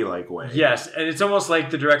unladylike way. Yes, and it's almost like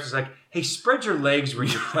the director's like, hey, spread your legs when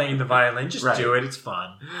you're playing the violin. Just Right. do it. It's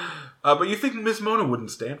fun. But you think Miss Mona wouldn't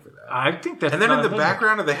stand for that. I think that's And then in not the a thing.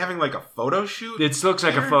 background, are they having like a photo shoot? It looks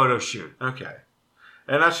like a photo shoot. Okay.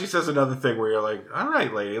 And now she says another thing where you're like, all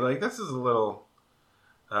right, lady, like this is a little...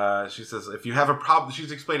 she says, if you have a problem...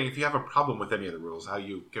 She's explaining if you have a problem with any of the rules, how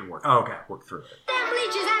you can work through it. Them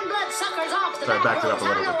leeches and bloodsuckers off the Sorry, I back backed it up roads. a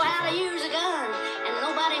little I know bit too how to far. use a gun, and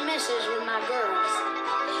nobody messes with my girls.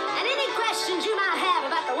 And any questions you might have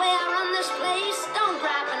about the way I run this place, don't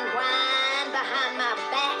gripe and whine behind my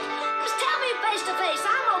back. Just tell me face to face,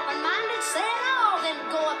 I'm open-minded, say it all, then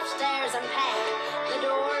go upstairs and pack the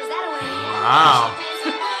doors that way. Wow.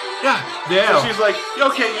 Yeah. Yeah. So she's like,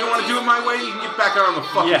 okay, you don't want to do it my way? You can get back out on the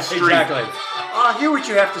fucking Yeah, street. exactly. I'll hear what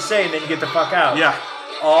you have to say, and then you get the fuck out. Yeah.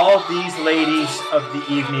 All these ladies of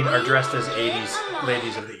the evening are dressed as 80s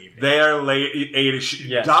ladies of the evening. They are late 80s.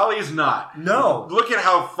 Yes. Dolly's not. No. Look at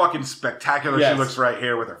how fucking spectacular Yes. she looks right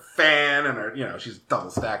here with her fan and her, she's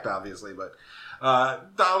double stacked, obviously, but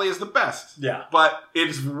Dolly is the best. Yeah. But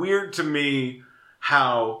it's weird to me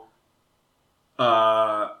how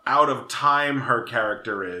out of time her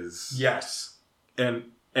character is. Yes. And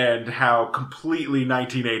and how completely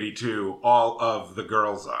 1982 all of the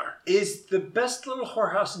girls are. Is The Best Little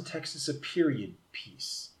Whorehouse in Texas a period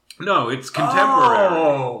piece? No, it's contemporary.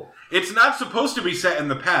 Oh. It's not supposed to be set in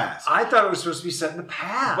the past. I thought it was supposed to be set in the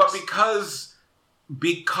past. But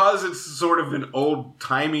because it's sort of an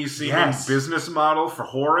old-timey seeming business model for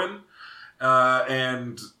Horan,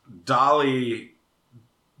 and Dolly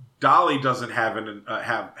doesn't have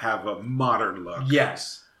have a modern look.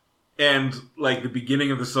 Yes. And, like, the beginning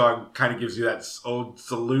of the song kind of gives you that old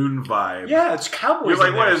saloon vibe. Yeah, it's cowboys.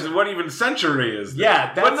 You're like, what even century is this?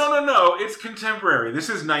 Yeah, But no, it's contemporary. This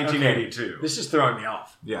is 1982. Okay. This is throwing me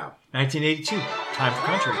off. Yeah. 1982. Time for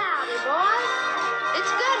country. Howdy, boys. It's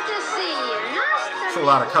good to see you. Nice to It's a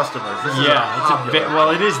lot of customers. This is Yeah, it's popular. well,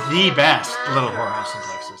 it is the best Little Whorehouse in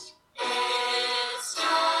Texas.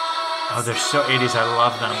 Oh, they're so 80s. I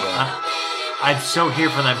love them. I'm so here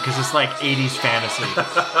for them because it's like 80s fantasy.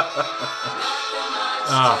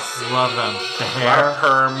 Oh, love them. The A lot of hair,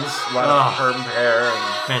 perms, a lot of permed hair. And,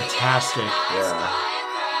 fantastic. yeah.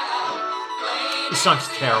 This song's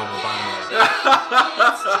terrible, by the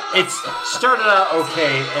way. It's started out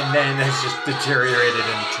okay, and then it's just deteriorated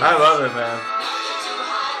into trash. I love it, man.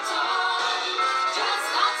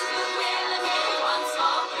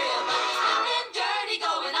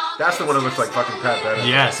 That's the one that looks like fucking Pat Benatar.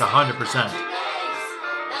 Yes, 100%.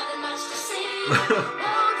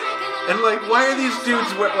 And, like, why are these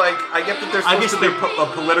dudes like? I get that they're I supposed guess to be a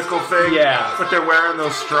political thing, Yeah. but they're wearing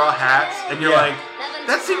those straw hats, and you're Yeah. like,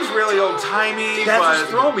 that seems really old timey. That's but what's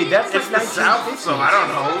throwing me. That's it's like the South, 1950s. so I don't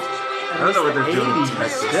know. I don't know what they're doing in 80s,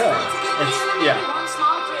 Texas. still. It's, yeah.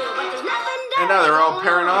 And now they're all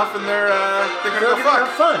pairing off, and they're They're gonna go gonna have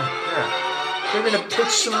fuck. fun. Yeah. They're gonna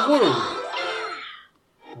pitch some woo.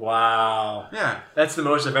 Wow. Yeah. That's the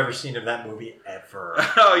most I've ever seen of that movie ever.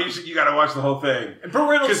 Oh, you got to watch the whole thing. And Burt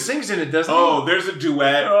Reynolds sings in it, doesn't Oh, there's a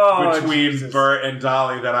duet Oh, between Jesus. Burt and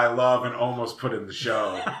Dolly that I love and almost put in the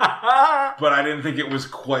show, he? but I didn't think it was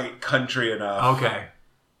quite country enough. Okay.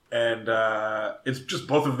 And it's just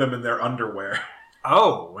both of them in their underwear.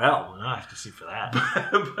 Oh, well, now I have to see for that.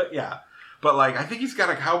 But yeah, but like I think he's got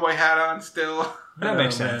a cowboy hat on still. That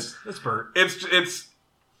makes Oh, man. sense. That's Bert. It's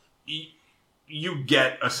you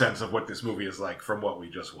get a sense of what this movie is like from what we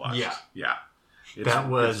just watched. Yeah. It's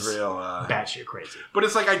was real. Batshit crazy. But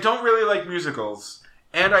it's like I don't really like musicals,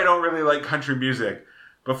 and I don't really like country music.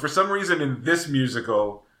 But for some reason, in this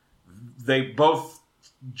musical, they both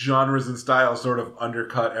genres and styles sort of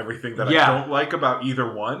undercut everything that Yeah. I don't like about either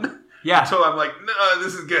one. Yeah. So I'm like, no,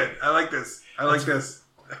 this is good. I like this. I like this.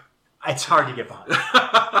 It's hard to get behind.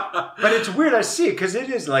 But it's weird I see it because it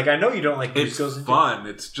is like, I know you don't like It's musicals. fun.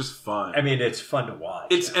 It's just fun. I mean, it's fun to watch.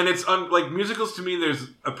 It's like musicals to me. There's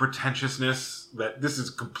a pretentiousness that this is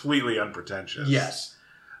completely unpretentious. Yes.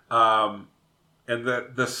 And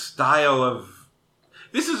the style of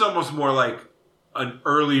this is almost more like an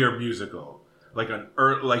earlier musical, like an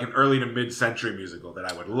early to mid-century musical that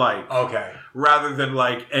I would like, Okay. rather than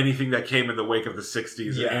like anything that came in the wake of the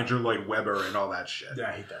 '60s Yeah. and Andrew Lloyd Webber and all that shit. Yeah,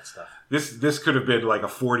 I hate that stuff. This could have been like a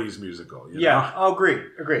 '40s musical. You Yeah, know? I'll agree.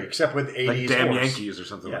 Except with 80s Like Damn horse. Yankees or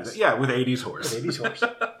something Yes. like that. Yeah, with 80s horse. With 80s horse.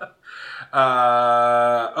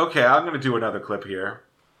 Okay, I'm going to do another clip here.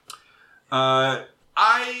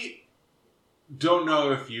 I don't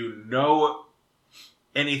know if you know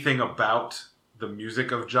anything about the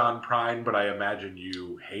music of John Prine, but I imagine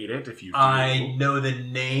you hate it if you do. I know the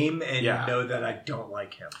name and Yeah. know that I don't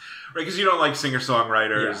like him. Right, because you don't like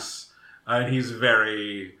singer-songwriters. And he's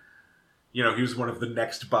very... You know, he was one of the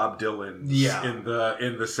next Bob Dylans Yeah. in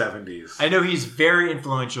the 70s. I know he's very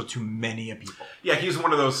influential to many people. Yeah, he's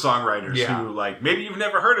one of those songwriters Yeah. who, like, maybe you've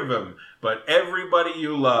never heard of him, but everybody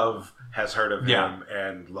you love has heard of Yeah. him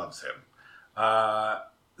and loves him.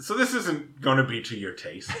 So this isn't going to be to your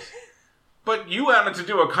taste. But you wanted to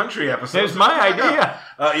do a country episode. There's so my check it out.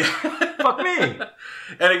 idea. Yeah. Fuck me.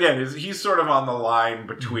 And again, he's sort of on the line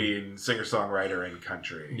between singer-songwriter and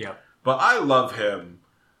country. Yep. But I love him.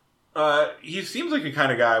 He seems like the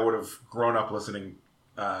kind of guy I would have grown up listening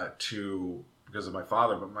to because of my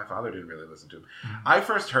father, but my father didn't really listen to him. Mm-hmm. I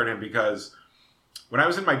first heard him because when I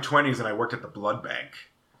was in my 20s and I worked at the blood bank,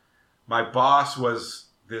 my boss was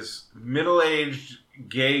this middle-aged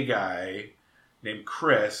gay guy named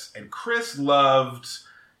Chris, and Chris loved,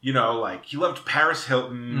 you know, like, he loved Paris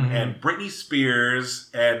Hilton Mhm. and Britney Spears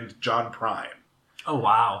and John Prine. Oh,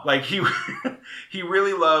 wow. Like, he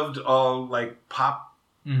really loved all, like, pop,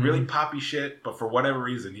 Mhm. really poppy shit, but for whatever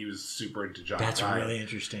reason, he was super into John That's Prine. really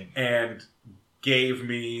interesting. And gave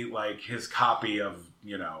me, like, his copy of,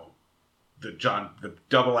 you know, the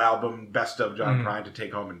double album Best of John Mhm. Prine to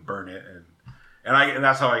take home and burn it. And And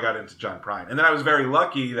that's how I got into John Prine. And then I was very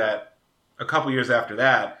lucky that a couple years after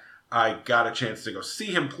that, I got a chance to go see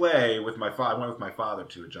him play with my father. I went with my father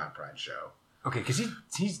to a John Prine show. Okay, because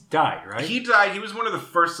he's died, right? He died. He was one of the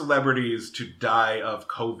first celebrities to die of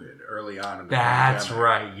COVID early on in the That's pandemic,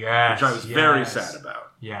 right, yes. which I was very sad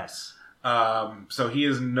about. Yes. So he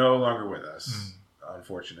is no longer with us,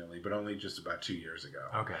 unfortunately, but only just about 2 years ago.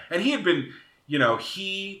 Okay. And he had been,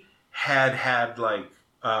 he had like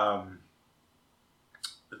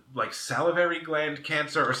salivary gland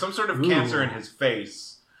cancer or some sort of cancer in his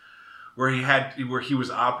face where he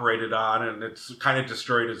was operated on, and it's kind of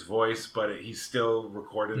destroyed his voice, but he still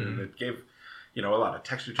recorded and it gave, a lot of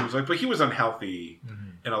texture to his voice, but he was unhealthy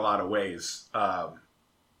in a lot of ways.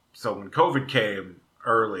 So when COVID came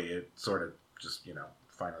early, it sort of just,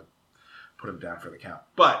 finally put him down for the count.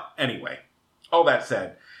 But anyway, all that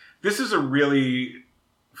said, this is a really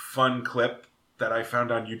fun clip that I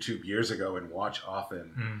found on YouTube years ago and watch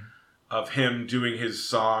often of him doing his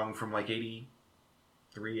song from like 83,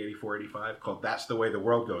 84, 85 called That's the Way the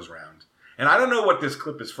World Goes Round. And I don't know what this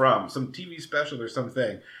clip is from, some TV special or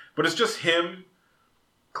something, but it's just him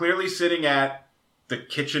clearly sitting at the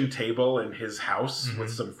kitchen table in his house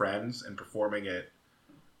with some friends and performing it,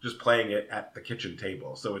 just playing it at the kitchen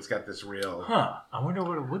table. So it's got this real I wonder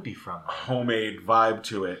what it would be from. Homemade vibe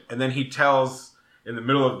to it. And then he tells, in the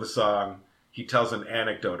middle of the song, he tells an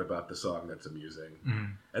anecdote about the song that's amusing.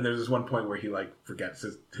 And there's this one point where he forgets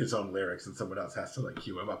his own lyrics and someone else has to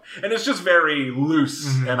cue him up. And it's just very loose,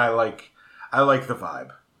 and I like the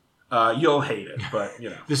vibe. You'll hate it, but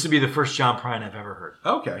This would be the first John Prine I've ever heard.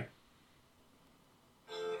 Okay.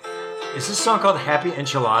 Is this song called Happy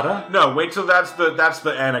Enchilada? No, wait till that's the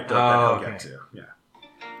anecdote that he'll get to. Yeah.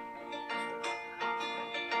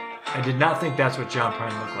 I did not think that's what John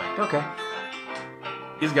Prine looked like. Okay.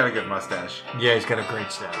 He's got a good mustache. Yeah, he's got a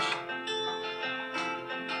great stash.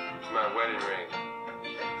 It's my wedding ring.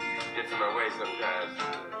 Gets in my way sometimes.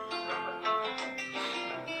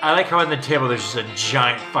 I like how on the table there's just a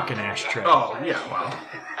giant fucking ashtray. Oh, yeah, wow.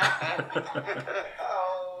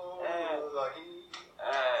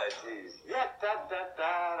 Jeez.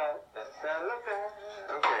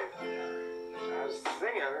 Okay. I was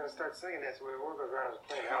singing. I'm going to start singing That's the Way the World Goes Round. I was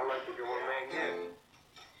playing How I Like to Be One Man Kid.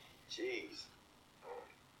 Jeez.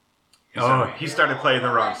 He started playing the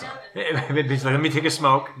wrong song. He's like, let me take a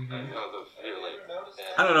smoke.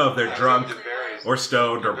 I don't know if they're drunk or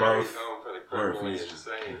stoned or both. Or if he's just...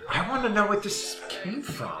 I want to know what this came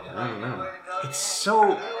from. I don't know. It's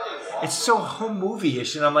so home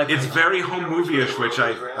movie-ish, and I'm like... It's very home movie-ish, which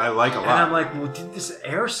I like a lot. And I'm like, well, did this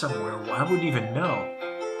air somewhere? I wouldn't even know.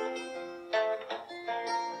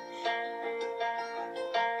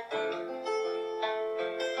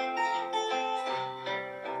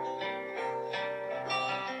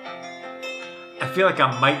 I feel like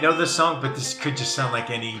I might know this song, but this could just sound like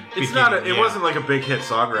any. It's not. It wasn't like a big hit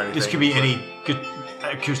song or anything. This could be any good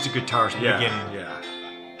acoustic guitars in the beginning. Yeah.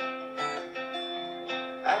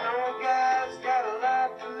 I know a guy's got a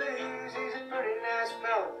lot to lose. He's a pretty nice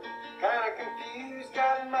fella, kind of confused,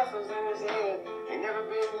 got muscles in his head, ain't never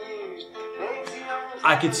been used.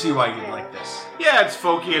 I could see why you'd like this. Yeah, it's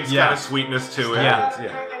folky. It's got a sweetness to it.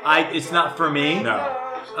 Yeah. It's not for me. No.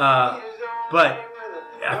 But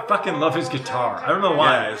I fucking love his guitar. I don't know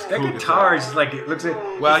why. Yeah, that cool guitar is like, it looks like...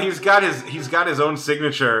 Well, he's got his own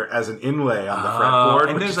signature as an inlay on the fretboard,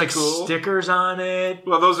 and there's like cool. stickers on it.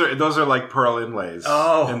 Well, those are like pearl inlays.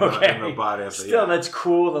 Oh, in the body. Still, that's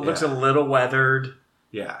cool. It looks a little weathered.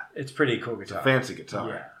 Yeah, it's pretty cool guitar. It's a fancy guitar.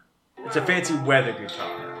 Yeah, it's a fancy weather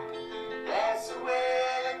guitar. That's the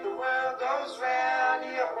way that the world goes round.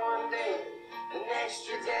 Yeah, one day the next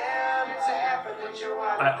you're down. It's a happening.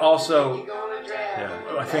 I also,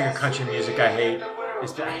 I think of country music I hate.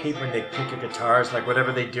 I hate when they pick your guitars, like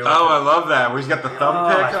whatever they do. Oh, I love that. Where he's got the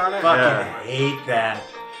thumb pick on it. I fucking hate that.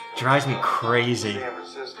 Drives me crazy. San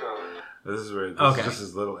Francisco. This is just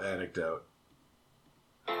his little anecdote.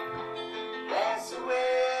 That's the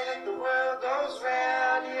way that the world goes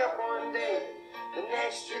round. Yeah, one day the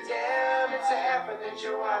next you're down. It's a happening.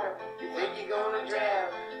 Your water. You think you're gonna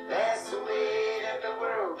drown. That's the way that the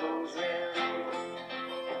world goes round.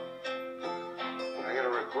 I got a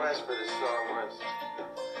request for this song once.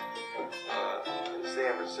 In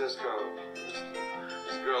San Francisco.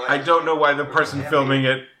 This girl I don't know why the person filming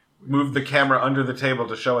it moved the camera under the table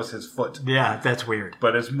to show us his foot. Yeah, that's weird.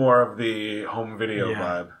 But it's more of the home video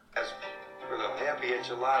vibe. That's for the Happy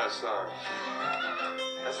Enchilada song.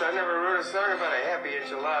 I said, I never wrote a song about a happy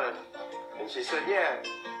enchilada. And she said, yeah,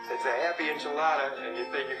 it's a happy enchilada and you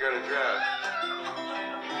think you're going to drown.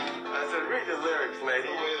 I said, read the lyrics, lady.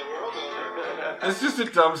 The way the world goes round. It's just a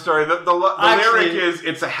dumb story. The lyric is,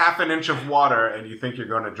 it's a half an inch of water and you think you're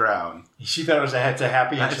going to drown. She thought it's a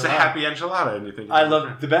happy enchilada. It's a happy enchilada and you think I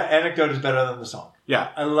love the anecdote is better than the song. Yeah.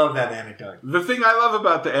 I love that anecdote. The thing I love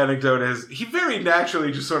about the anecdote is he very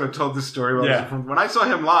naturally just sort of told this story. When I saw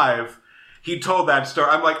him live, he told that story.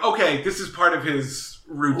 I'm like, okay, this is part of his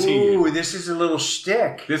routine. Ooh, this is a little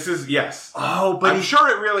shtick. This is, yes. Oh, but I'm sure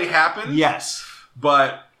it really happened. Yes.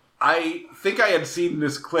 But I think I had seen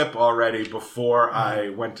this clip already before I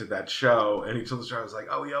went to that show, and he told the story. I was like,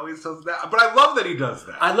 oh, he always does that. But I love that he does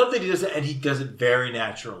that. I love that he does it, and he does it very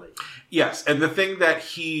naturally. Yes, and the thing that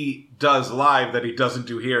he does live that he doesn't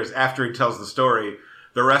do here is after he tells the story,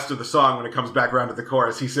 the rest of the song, when it comes back around to the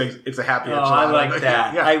chorus, he sings, it's a happy enchilada. Oh, I like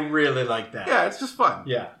that. Yeah. I really like that. Yeah, it's just fun.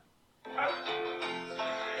 Yeah.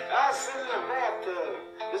 I sit in the bathtub,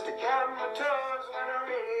 just a counting my toes when I'm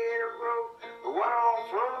ready to roll. The one all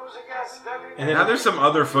froze, I got stuck in. And then Now there's some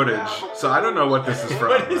other footage, so I don't know what this is from.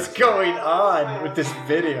 What is going on with this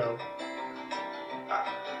video?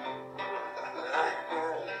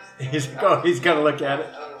 He's got to look at it.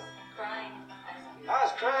 I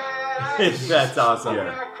was crying. That's awesome. Yeah.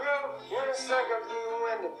 When I croaked, when I stuck up through the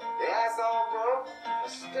window, the ice all broke. I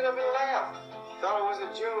stood up and laughed. Thought it was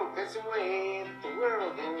a joke. That's the way the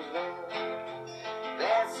world goes round.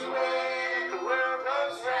 That's the way the world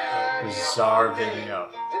goes round. Bizarre video.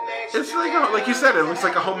 It's like you said, it looks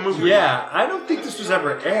like a home movie. Yeah, I don't think this was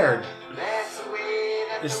ever aired. That's the way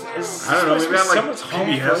that This I don't know, maybe on like someone's home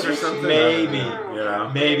PBS or footage? something. Maybe. You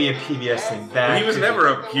know? Maybe a PBS thing. But he was could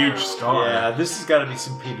never be. a huge star. Yeah, this has got to be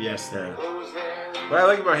some PBS thing. What I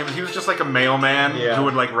like about him is he was just like a mailman who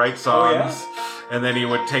would like write songs, and then he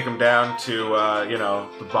would take them down to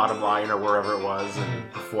the Bottom Line or wherever it was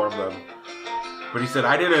and perform them. But he said,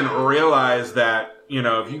 I didn't realize that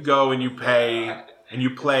if you go and you pay and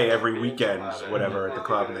you play every weekend, whatever, at the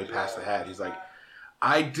club, and they pass the hat, he's like,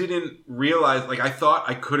 I didn't realize, I thought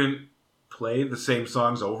I couldn't play the same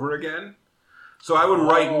songs over again. So I would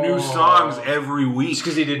write new songs every week. Just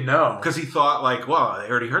because he didn't know. Because he thought, well, I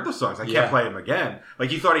already heard the songs. I can't play them again.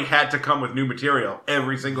 He thought he had to come with new material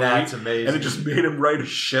every single week. That's amazing. And it just made him write a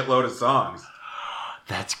shitload of songs.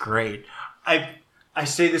 That's great. I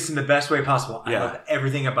say this in the best way possible. I Yeah. love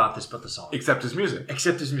everything about this but the song. Except his music.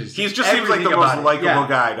 Except his music. He just seems like the Everything most about it. likable Yeah.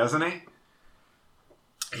 guy, doesn't he?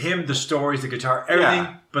 Him, the stories, the guitar,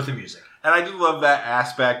 everything but the music. And I do love that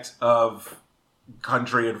aspect of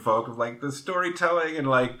country and folk of the storytelling and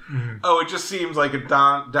it just seems like a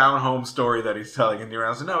down home story that he's telling, and you're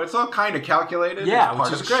also no, it's all kind of calculated. Yeah, it's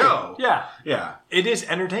part which of is the great. show. Yeah, it is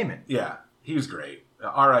entertainment. Yeah, he was great.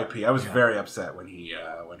 R.I.P. I was very upset when he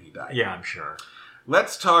died. Yeah, I'm sure.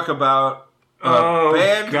 Let's talk about a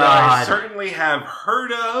band that I certainly have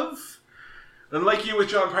heard of, and like you with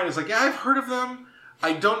John Prine, it's I've heard of them.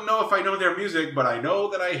 I don't know if I know their music, but I know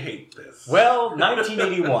that I hate this. Well,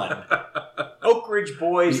 1981, Oak Ridge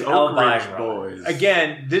Boys, The Oak Ridge Elvira. Boys.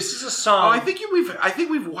 Again, this is a song. Oh, I think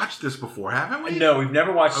we've watched this before, haven't we? No, we've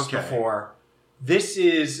never watched this Okay. before. This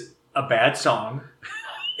is a bad song.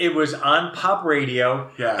 It was on pop radio.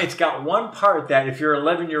 Yeah. It's got one part that if you're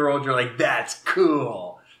 11-year-old, you're like, that's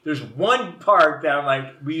cool. There's one part that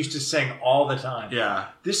I'm we used to sing all the time. Yeah.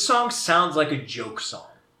 This song sounds like a joke song.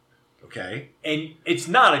 Okay. And it's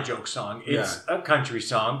not a joke song. It's a country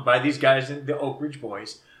song by these guys in the Oak Ridge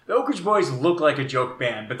Boys. The Oak Ridge Boys look like a joke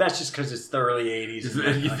band, but that's just because it's the early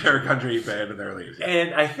 80s. They're a country band in the early 80s.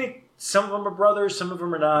 And I think some of them are brothers, some of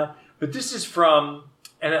them are not. But this is from,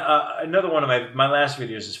 and another one of my last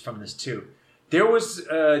videos is from this too. There was,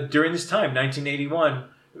 during this time, 1981,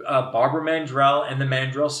 Barbara Mandrell and the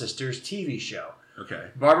Mandrell Sisters TV show. Okay.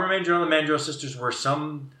 Barbara Mandrell and the Mandrell Sisters were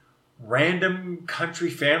some random country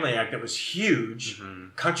family act that was huge.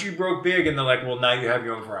 Mm-hmm. Country broke big, and they're like, well, now you have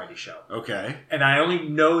your own variety show. Okay. And I only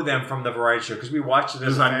know them from the variety show because we watched it It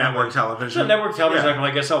was on network television. It's on network television. Yeah. Well,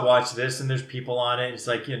 I guess I'll watch this, and there's people on it. It's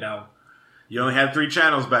You only had 3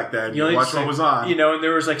 channels back then. You only watch what was on. and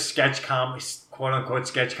there was sketch comedy, quote unquote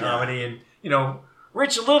sketch comedy, and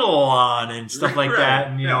Rich Little on and stuff like that,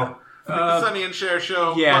 and the Sonny and Cher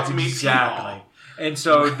show. yeah, Let's meet exactly. people. And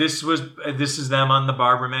so this is them on the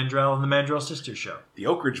Barbara Mandrell and the Mandrell Sisters show. The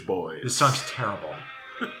Oak Ridge Boys. This song's terrible.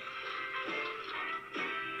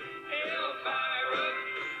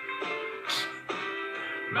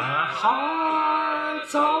 My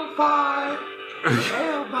heart's on fire.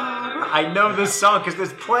 Elvira. I know this song because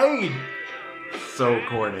this played. So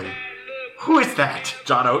corny. Who is that?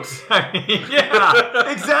 John Oates. I mean, yeah,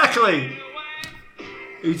 exactly.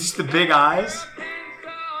 It's just the big eyes.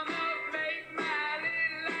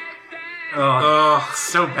 Oh,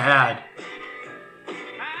 so bad.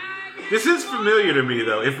 This is familiar to me,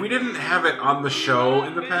 though. If we didn't have it on the show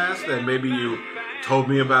in the past, then maybe you told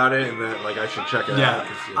me about it and then like I should check it out. Yeah,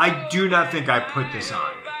 I do not think I put this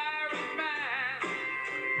on.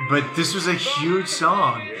 But this was a huge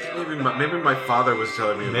song. Maybe my father was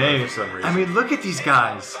telling me about it for some reason. I mean, look at these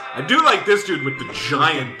guys. I do like this dude with the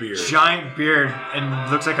giant beard. Giant beard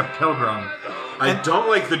and looks like a pilgrim. I don't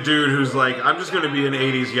like the dude who's like, I'm just going to be an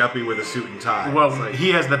 80s yuppie with a suit and tie. Well, like, he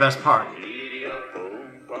has the best part.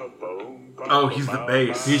 Oh, he's the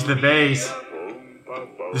bass. He's the bass.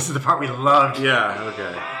 This is the part we loved. Yeah,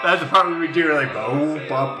 okay. That's the part we would do, like,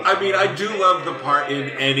 I mean, I do love the part in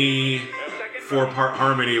any 4-part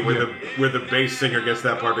harmony where the bass singer gets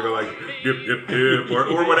that part to go like dip dip dip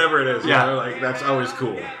or whatever it is. Yeah, you know? Like that's always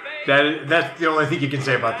cool. That's the only thing you can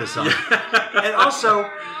say about this song. And also,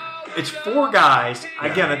 it's 4 guys.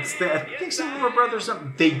 Again, I think some of them are brothers.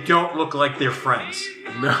 They don't look like they're friends.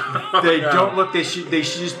 No, they don't look. They should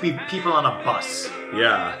just be people on a bus.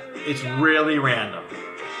 Yeah, it's really random.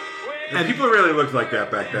 And people really looked like that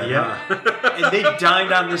back then. Yeah, huh? And they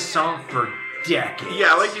dined on this song for decades.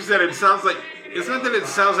 Yeah, like you said, it sounds like. It's not that it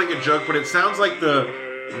sounds like a joke, but it sounds like the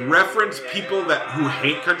reference people who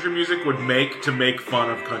hate country music would make to make fun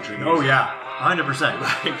of country music. Oh yeah, 100%.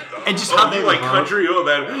 Like, and just how they like country,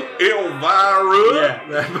 that Elvira.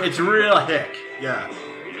 Yeah, it's real hick. Yeah,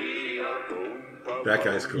 that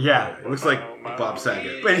guy's cool. Yeah, it looks like Bob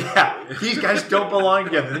Saget. But yeah, these guys don't belong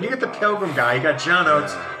together. Then you get the Pilgrim guy, you got John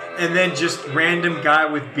Oates, and then just random guy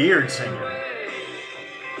with beard singing.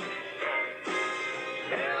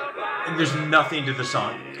 And there's nothing to the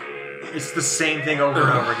song. It's the same thing over and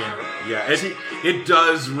over again. Yeah, it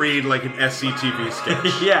does read like an SCTV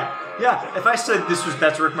sketch. Yeah. If I said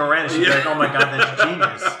that's Rick Moranis, you'd be like, oh my god, that's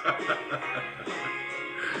genius.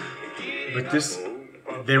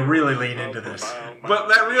 But they really lean into this. But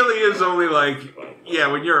that really is only like,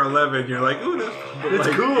 when you're 11, you're like, ooh, that's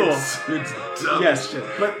like, cool. It's dumb. Yes,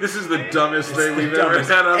 but this is the dumbest thing we've ever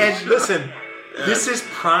had on the show. Listen, this is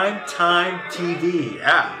prime time TV.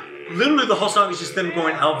 Yeah. Literally, the whole song is just them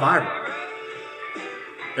going Elvira.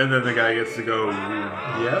 And then the guy gets to go.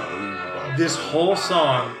 Yep. This whole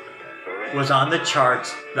song was on the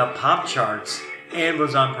charts, the pop charts, and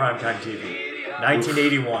was on primetime TV.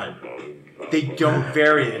 1981. They don't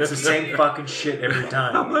vary it. It's the same fucking shit every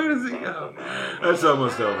time. How long does it go? That's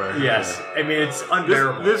almost over. Yes. I mean, it's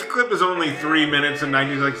unbearable. This clip is only 3 minutes and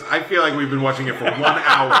 90 seconds. I feel like we've been watching it for 1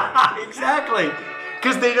 hour. Exactly.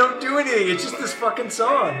 Because they don't do anything. It's just this fucking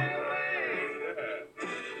song.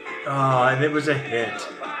 Oh, and it was a hit.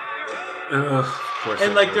 Ugh,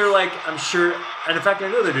 and like they're like, I'm sure, and in fact I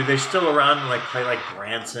know they do. They're still around and like play like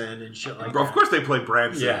Branson and shit like that. Of course they play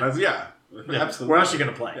Branson. Yeah. Absolutely. Where else are you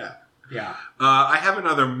gonna play? Yeah. I have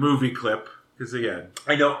another movie clip because again,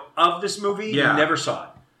 I know of this movie. Yeah. You never saw it.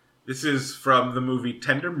 This is from the movie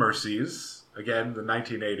Tender Mercies. Again, the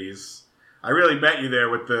 1980s. I really met you there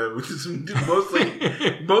with some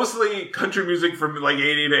mostly country music from like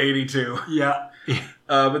 80 to 82. Yeah.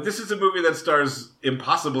 But this is a movie that stars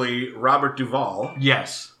impossibly Robert Duvall.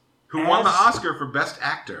 Yes. Who won the Oscar for Best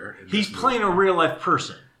Actor. He's playing a real life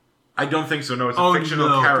person. I don't think so. No, it's a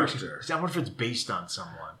fictional character. I wonder if it's based on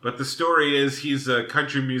someone. But the story is he's a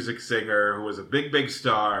country music singer who was a big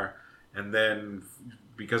star, and then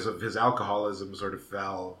because of his alcoholism sort of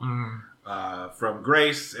fell from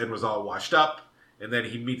grace and was all washed up. And then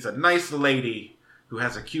he meets a nice lady who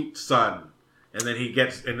has a cute son. And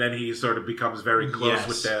then he sort of becomes very close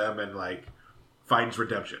with them and like finds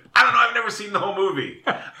redemption. I don't know. I've never seen the whole movie.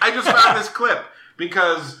 I just found this clip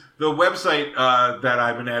because the website that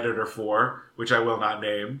I'm an editor for, which I will not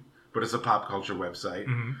name, but it's a pop culture website,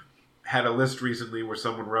 had a list recently where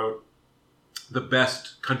someone wrote the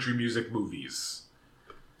best country music movies.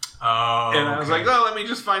 Oh, and I was like, let me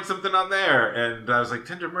just find something on there. And I was like,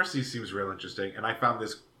 Tender Mercy seems real interesting. And I found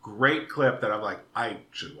this great clip that I'm like, I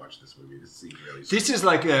should watch this movie. This seems really This is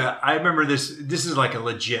like I remember this is like a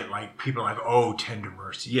legit, like people are like, Tender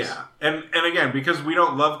Mercy. Yeah. And again, because we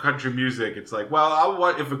don't love country music, it's like, well,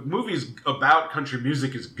 if a movie's about country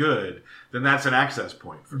music is good, then that's an access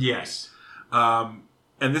point for me. Yes. And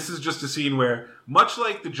this is just a scene where, much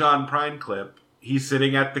like the John Prine clip, he's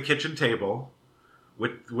sitting at the kitchen table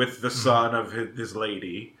with the son of his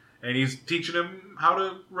lady, and he's teaching him how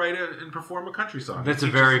to write and perform a country song. That's a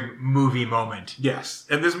very movie moment. Yes.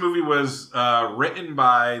 And this movie was written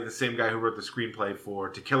by the same guy who wrote the screenplay for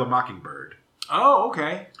To Kill a Mockingbird. Oh,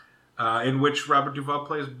 okay. in which Robert Duvall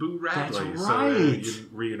plays Boo Radley. That's So right.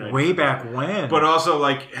 reunited Way for that. back when. But also,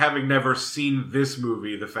 like, having never seen this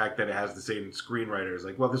movie, the fact that it has the same screenwriter is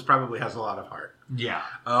like, well, this probably has a lot of heart. yeah,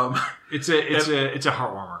 Um, it's a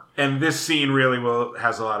heartwarmer. and this scene really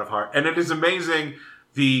has a lot of heart. And it is amazing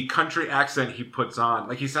the country accent he puts on.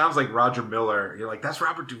 Like, he sounds like Roger Miller. You're like, that's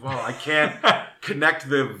Robert Duvall. I can't connect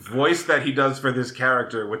the voice that he does for this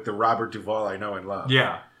character with the Robert Duvall I know and love.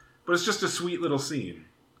 Yeah. But it's just a sweet little scene.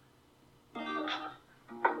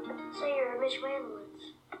 So you're a Mitch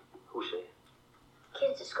Randowitz. Who said?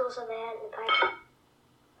 Kids at school said they had it in the paper.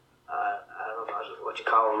 I don't know if I was what you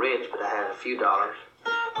call rich, but I had a few dollars.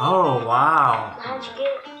 Oh wow. How'd you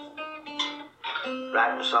get it?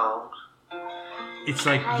 Writing songs. It's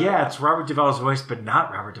like it's Robert Duvall's voice, but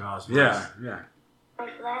not Robert Duvall's voice. Yeah. Pay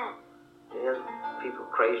for that. Yeah, people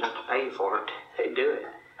crazy enough to pay for it. They do it.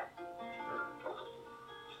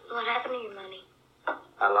 What happened to your money?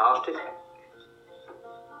 I lost it.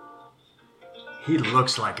 He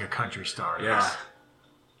looks like a country star. Yeah.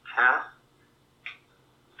 Huh?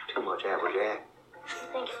 Too much Applejack.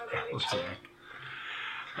 Thank you for the What's that?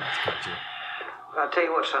 That's country. I'll tell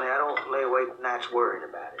you what, Sonny, I don't lay awake nights worrying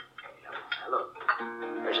about it. Now look,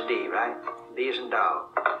 there's a D, right? D is in dog.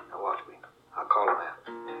 Now watch me. I'll call him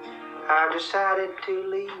out. I've decided to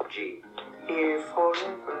leave G here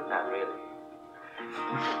forever. Not really.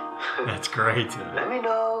 That's great. Let me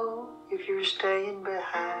know if you're staying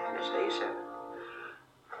behind. It's A7.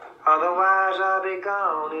 Otherwise, I'll be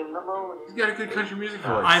gone in the morning. He's got a good country music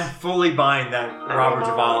voice. I'm fully buying that Robert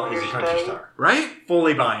Duvall is a country star. Right?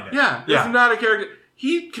 Fully buying it. Yeah. Yeah. It's not a character.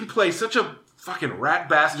 He can play such a fucking rat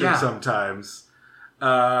bastard Yeah. sometimes.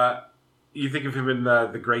 You think of him in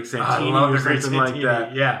the Great Santini I love or the Great something like Santini.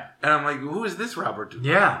 that. Yeah. And I'm like, who is this Robert Duvall?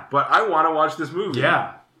 Yeah. But I want to watch this movie.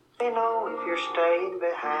 Yeah. Let me know if you're staying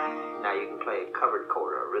behind. Now you can play a covered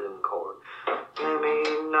chord or a rhythm chord. Let me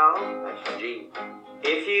know. That's G.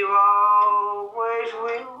 If you always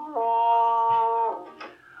will want.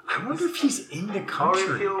 I wonder if he's in the Or if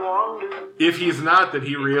country. you wonder. If he's not, then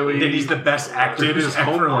he really That he's the best actor did who's his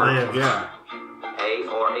ever homework. lived. Yeah. A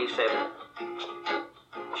or A7.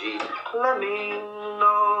 G. Let me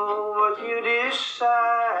know what you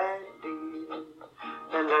decided.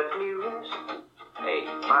 And let me rest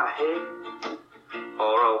my head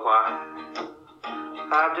for a while.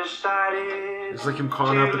 I've decided. It's like him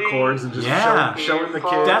calling out the chords and just Yeah. showing the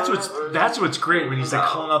kid. That's what's great when he's like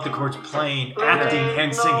calling out the chords, playing, acting,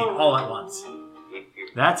 and singing all at once.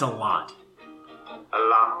 That's a lot.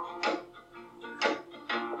 Along.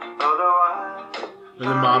 Otherwise. And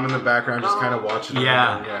the mom in the background just kind of watching it.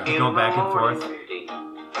 Yeah. Going back and forth.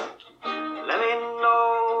 Let me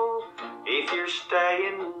know if you're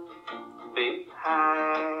staying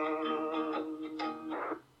behind.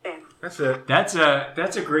 That's it. That's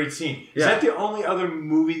a great scene. Is Yeah. that the only other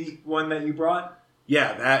movie one that you brought?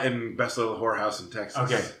 Yeah, that and Best Little Whorehouse in Texas.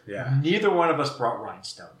 Okay. Yeah. Neither one of us brought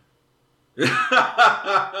Rhinestone.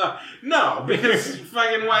 No, because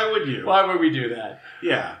fucking why would you? Why would we do that?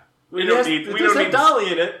 Yeah. We It don't has- need. it We does don't have need.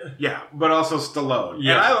 Dolly in it. Yeah, but also Stallone.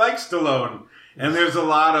 Yeah. And I like Stallone. And there's a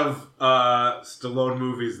lot of Stallone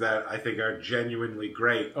movies that I think are genuinely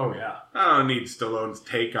great. Oh yeah. I don't need Stallone's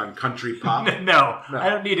take on country pop. No, I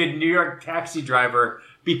don't need a New York taxi driver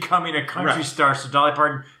becoming a country Right. star so Dolly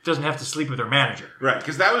Parton doesn't have to sleep with her manager. Right,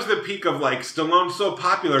 because that was the peak of like Stallone's so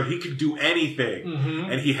popular he could do anything,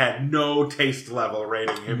 and he had no taste level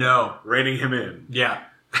rating him. No. rating him in. Yeah.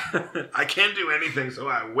 I can't do anything, so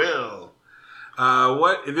I will.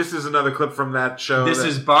 What? This is another clip from that show. This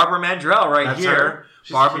is Barbara Mandrell right That's here. her.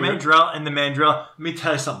 She's Barbara cute. Mandrell and the Mandrell. Let me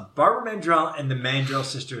tell you something. Barbara Mandrell and the Mandrell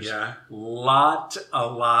sisters. Yeah. A lot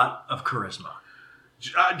of charisma.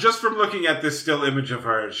 Just from looking at this still image of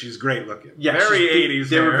her, she's great looking. Yeah, very she's- 80s.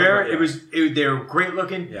 They were hair, very. but They were great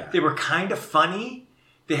looking. Yeah. They were kind of funny.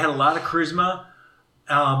 They had a lot of charisma.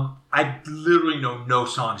 I literally know no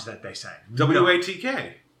songs that they sang.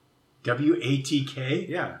 WATK. WATK.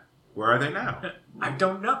 Yeah. Where are they now? I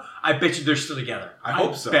don't know. I bet you they're still together. I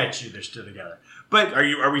hope so. bet you they're still together. But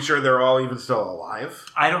Are we sure they're all even still alive?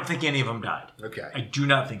 I don't think any of them died. Okay. I do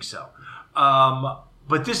not think so.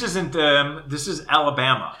 But this isn't. This is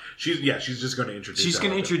Alabama. She's just going to introduce. She's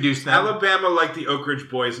going to Alabama. introduce them. Alabama, like the Oak Ridge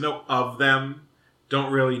Boys, know of them,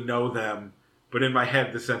 don't really know them, but in my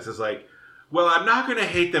head, the sense is like, well, I'm not going to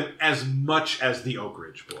hate them as much as the Oak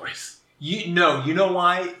Ridge Boys. You know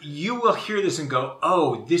why? You will hear this and go,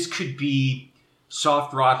 "Oh, this could be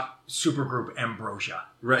soft rock supergroup Ambrosia.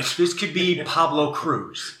 Right. This could be Pablo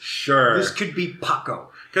Cruz. Sure. This could be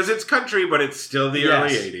Paco." Because it's country, but it's still the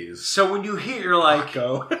Yes. early 80s. So when you hear, you're like,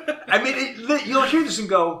 Paco. I mean, you'll hear this and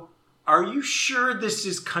go, are you sure this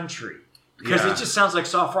is country? Because Yeah. it just sounds like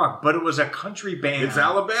soft rock, but it was a country band. It's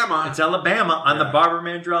Alabama. It's Alabama on the Yeah. Barbara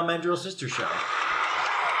Mandrell Sister Show.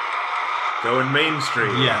 Going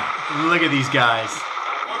mainstream. Yeah, look at these guys.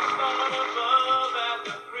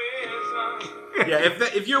 Yeah,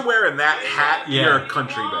 if you're wearing that hat, Yeah. you're a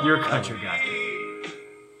country band. You're a country guy.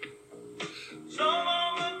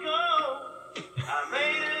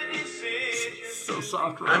 So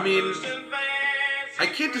soft rock. I mean, I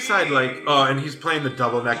can't decide, like, oh, and he's playing the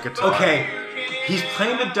double neck guitar. Okay, he's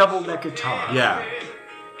playing the double neck guitar. Yeah,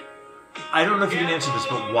 I don't know if you can answer this,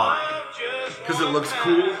 but why? because it looks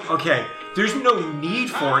cool. Okay, there's no need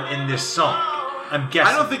for it in this song. I'm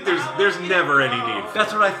guessing. I don't think there's never any need for it.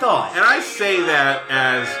 That's what I thought. And I say that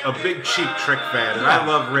as a big Cheap Trick fan, and I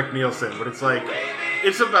love Rick Nielsen, but it's like,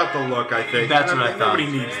 it's about the look, I think. That's And what I thought. Nobody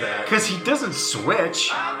needs that. Because he doesn't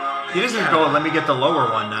switch. He doesn't go, let me get the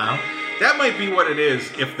lower one now. That might be what it is,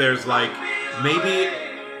 if there's like, maybe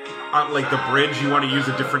on like the bridge you want to use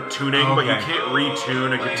a different tuning, but you Okay. can't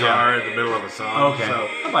retune a guitar in the middle of a song. Okay, So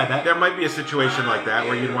I'll buy that. there might be a situation like that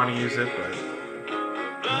where you'd want to use it, but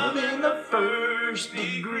Love in the first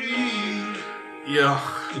degree. yeah.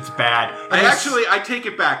 It's bad. I take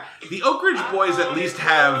it back. The Oak Ridge Boys at least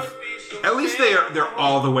they're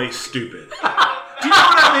all the way stupid. Do you know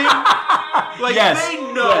what I mean? Like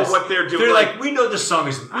they know what they're doing. They're like, we know this song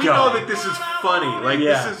is dumb. we know that this is funny. Like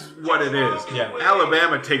Yeah. this is what it is. Yeah.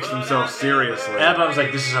 Alabama takes themselves seriously. Alabama's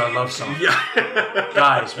like, this is our love song. Yeah.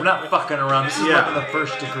 Guys, we're not fucking around. This is Yeah. like in the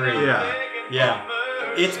first degree. Yeah. Yeah.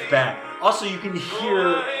 It's bad. Also, you can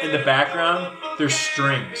hear in the background, there's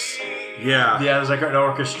strings. Yeah. Yeah, there's like an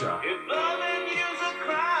orchestra.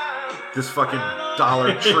 This fucking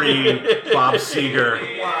Dollar Tree Bob Seger.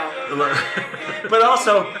 But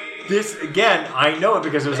also, this, again, I know it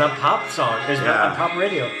because it was on pop song. It was Yeah. on pop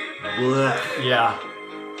radio. Blech. Yeah.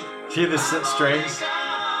 See the strings?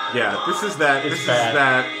 Yeah, this is that. It's This bad. is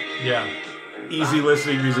that Yeah. easy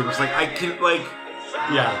listening music. It's like I can like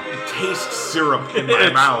Yeah. taste syrup in my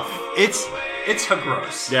mouth. It's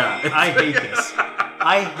gross. Yeah. I hate this.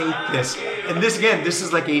 I hate this. And this, again, this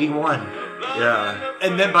is like 81. Yeah.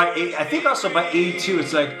 And then by I think also by 82,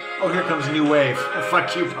 it's like, oh, here comes new wave.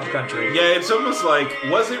 Fuck you, pop country. Yeah, it's almost like,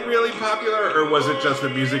 was it really popular, or was it just the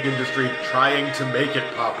music industry trying to make it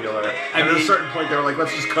popular? And at a mean- certain point, they were like,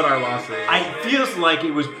 let's just cut our losses. It feels like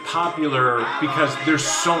it was popular because there's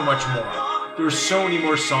so much more. There's so many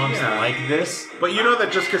more songs like this. But you know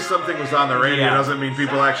that just because something was on the radio Yeah. doesn't mean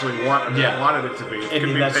people actually wanted it to be. It I could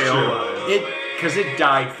mean, be that's payola. true. Because it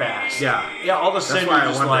died fast. Yeah. Yeah, all of a sudden why you're I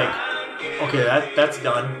just wonder. like, okay, that's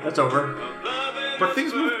done. That's over. But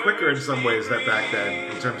things moved quicker in some ways that back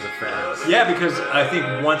then, in terms of fans. Yeah, because I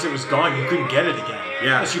think once it was gone, you couldn't get it again.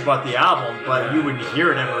 Yeah. Unless you bought the album, but you wouldn't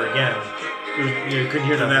hear it ever again. You couldn't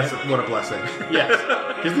hear And that. that's what a blessing. Yes,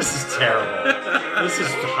 because this is terrible. This is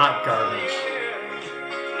hot garbage.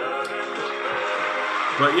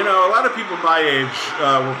 But you know, a lot of people my age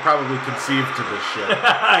were probably conceived to this shit.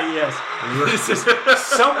 Yes, this is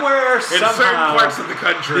somewhere, In somehow. certain parts of the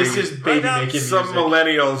country, This is baby making some music.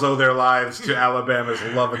 millennials owe their lives to Alabama's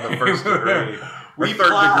Love in the First Degree. Or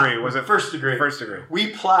third degree, was it? First degree. First degree. We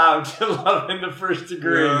plowed to Love in the First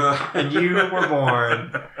Degree, and you were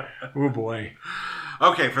born. Oh boy.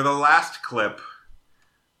 Okay, for the last clip,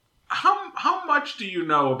 how much do you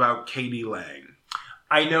know about Katie Lang?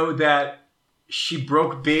 I know that she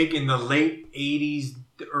broke big in the late 80s,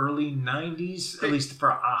 the early 90s, at least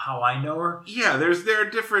for how I know her. Yeah, there are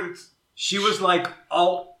different. She was like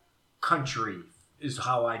alt country, is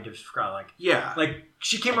how I describe. Like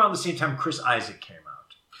she came around the same time Chris Isaac came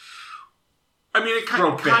out. I mean,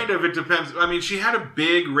 it depends. I mean, she had a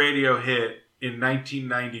big radio hit in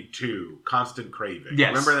 1992, Constant Craving. Yes,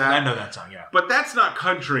 remember that? I know that song. Yeah, but that's not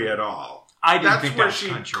country at all. I didn't That's think where that's she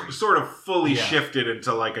country. sort of fully Yeah. shifted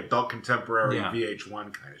into like adult contemporary Yeah.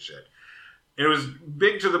 VH1 kind of shit. It was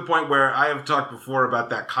big to the point where I have talked before about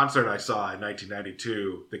that concert I saw in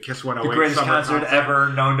 1992, the Kiss 108 the greatest summer concert ever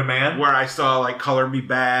known to man. where I saw like Color Me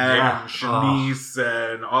Bad Yeah. and Shanice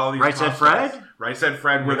and all these. Right Said pop Fred? stars. Right Said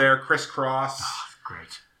Fred were there. Criss Cross.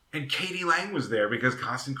 Great. And Katie Lang was there because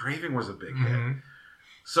Constant Craving was a big hit. Mm-hmm.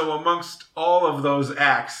 So amongst all of those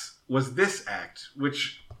acts was this act,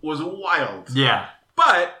 which was wild. Yeah.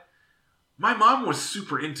 But my mom was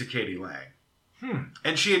super into Katie Lang.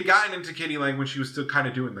 And she had gotten into Katie Lang when she was still kind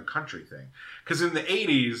of doing the country thing. Because in the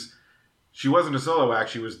 80s, she wasn't a solo act.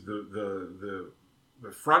 She was the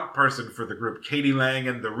front person for the group Katie Lang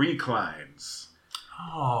and the Reclines.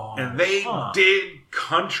 Oh. And they did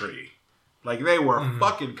country. Like, they were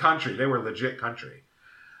fucking country. They were legit country.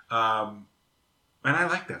 And I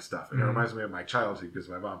like that stuff. And it reminds me of my childhood because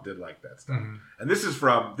my mom did like that stuff. Mm-hmm. And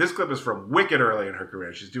this clip is from wicked early in her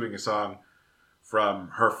career. She's doing a song from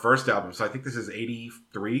her first album. So I think this is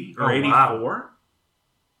 83 or 84. Wow.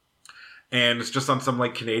 And it's just on some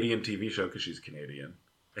like Canadian TV show because she's Canadian.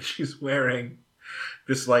 And she's wearing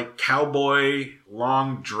this like cowboy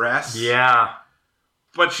long dress. Yeah.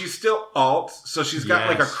 But she's still alt. So she's got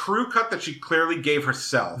like a crew cut that she clearly gave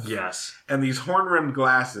herself. Yes. And these horn-rimmed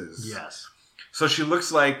glasses. Yes. So she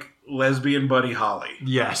looks like lesbian Buddy Holly.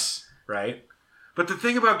 Yes. Right? But the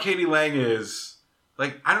thing about Katie Lang is,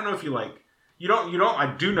 like, I don't know if you like,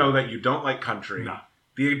 I do know that you don't like country. No.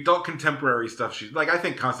 The adult contemporary stuff I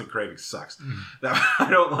think Constant Craving sucks. I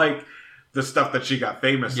don't like the stuff that she got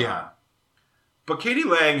famous on. But Katie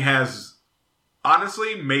Lang has,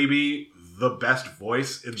 honestly, maybe the best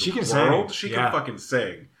voice in the world. She can fucking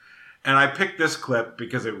sing. And I picked this clip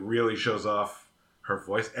because it really shows off her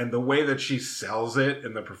voice, and the way that she sells it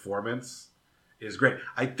in the performance is great.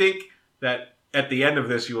 I think that at the end of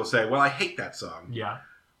this you will say, well, I hate that song. Yeah.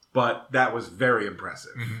 But that was very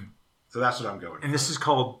impressive. Mm-hmm. So that's what I'm going for. And this is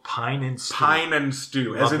called Pine and Stew. Pine and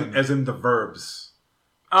Stew, as in the verbs.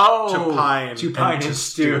 Oh. To pine and to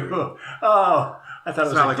stew. Oh. I thought it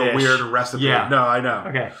was not like a weird recipe. Yeah. No, I know.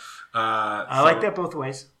 Okay. I like that both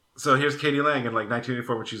ways. So here's Katie Lang in like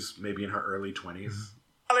 1984 when she's maybe in her early 20s. Mm-hmm.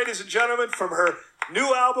 Ladies and gentlemen, from her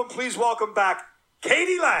new album, please welcome back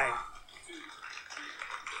Katie Lang.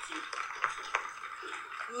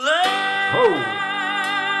 Oh.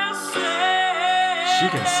 She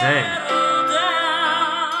can sing.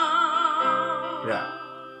 Yeah.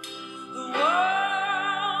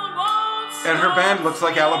 And her band looks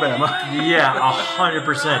like Alabama. Yeah,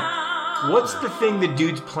 100%. What's the thing the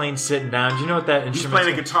dude's playing sitting down? Do you know what that instrument is? He's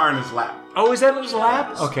playing a guitar in his lap. Oh, is that in his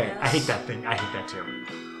lap? Okay, I hate that thing. I hate that too.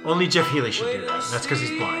 Only Jeff Healey should do that. That's because he's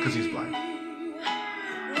blind. Because he's blind.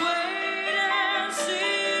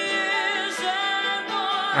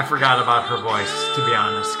 I forgot about her voice, to be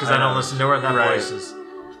honest, because I don't listen to her that voice is.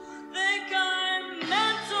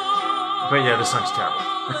 But yeah, this song's terrible.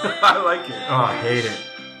 I like it. Oh, I hate it.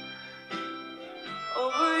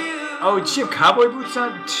 Oh, did she have cowboy boots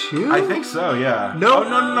on too? I think so, yeah. No,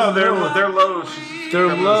 no. They're low.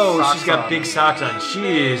 They're low. She's got big socks on.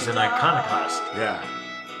 She is an iconoclast. Yeah.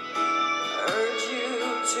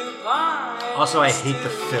 Also, I hate the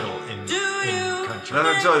fiddle in country. No,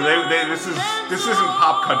 I'm telling you, this isn't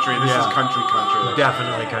pop country. This is country.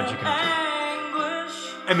 Definitely country.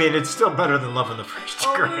 I mean, it's still better than Love in the First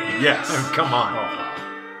Degree. Yes. I mean, come on.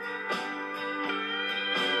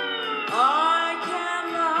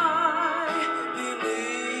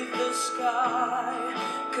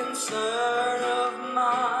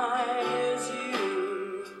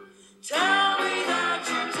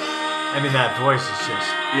 I mean, that voice is just...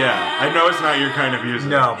 Yeah, I know it's not your kind of music.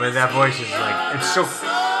 No, but that voice is like... It's so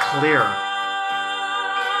clear.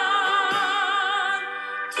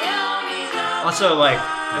 Also, like...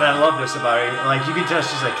 And I love this about her. Like, you can tell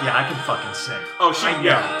she's like, yeah, I can fucking sing. Oh,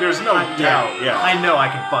 yeah, there's no doubt. Yeah. I know I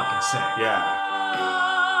can fucking sing. Yeah.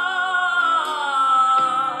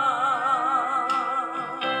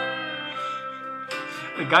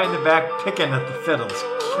 The guy in the back picking at the fiddles,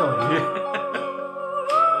 killing you.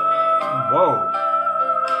 Whoa.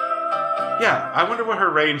 Yeah, I wonder what her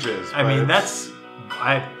range is. I mean,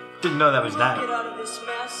 I didn't know that was that.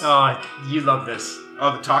 Oh, you love this.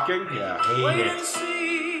 Oh, the talking? Yeah. I hate it.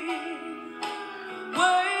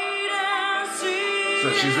 So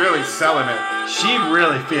she's really selling it. She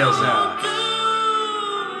really feels it.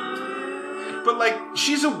 But, like,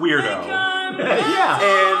 she's a weirdo. Yeah.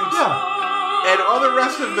 And all the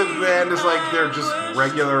rest of the band is like, they're just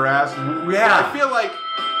regular ass. Yeah. I feel like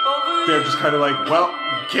they're just kind of like, well,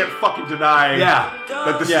 you can't fucking deny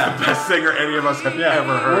that this is the best singer any of us have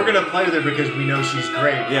ever heard. We're going to play with her because we know she's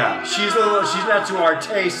great. Yeah. She's not to our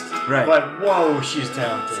taste, right. But whoa, she's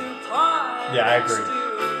talented. Yeah, I agree.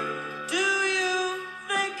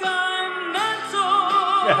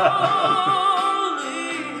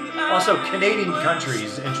 Also, Canadian country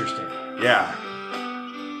is interesting. Yeah.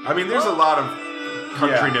 I mean, there's a lot of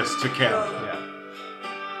countryness to Canada.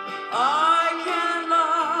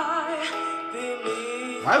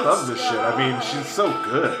 I love this shit. I mean, she's so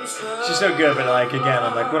good. She's so good, but like, again,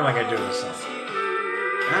 I'm like, what am I going to do with this song?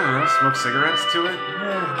 I don't know, smoke cigarettes to it?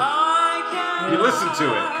 Yeah. You listen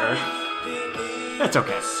to it, Kurt. That's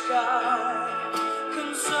okay.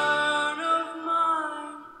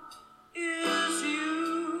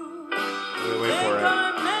 Wait for it.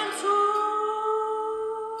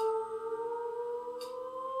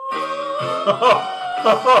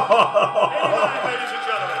 Ladies and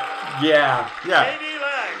gentlemen. Yeah. Yeah. Katie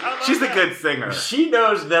Lang, how She's a good singer. She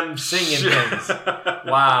knows them singing things.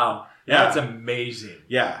 Wow. Yeah. That's amazing.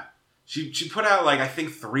 Yeah. She put out, like, I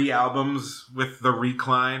think 3 albums with the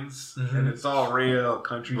Reclines, and it's all real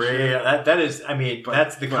country shit. That is, I mean,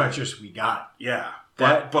 that's the countryest we got. Yeah.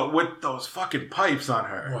 That- But with those fucking pipes on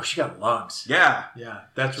her. Well, she got lungs. Yeah. Yeah,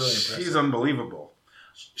 that's really impressive. She's unbelievable.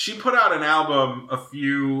 She put out an album a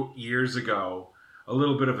few years ago, a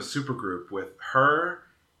little bit of a supergroup with her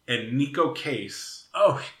and Nico Case.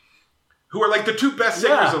 Oh. Who are, like, the 2 best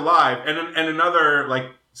singers alive, and another,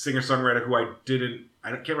 like, singer-songwriter who I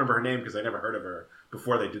can't remember her name because I never heard of her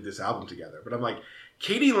before they did this album together. But I'm like,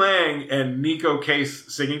 Katie Lang and Nico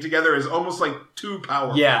Case singing together is almost like too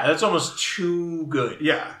powerful. Yeah, that's almost too good.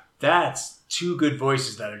 Yeah. That's 2 good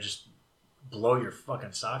voices that are just blow your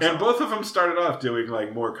fucking socks And off. both of them started off doing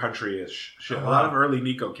like more country-ish shit. A lot of early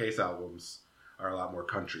Nico Case albums are a lot more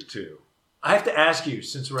country too. I have to ask you,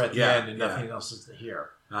 since we're at the end and nothing else is here.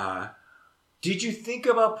 Did you think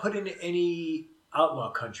about putting any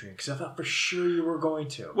outlaw country in? Because I thought for sure you were going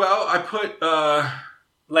to. Well, I put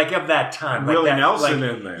like of that time, Willie like that, Nelson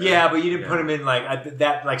like, in there. Yeah, but you didn't put him in like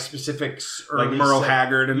that, like specific, like Merle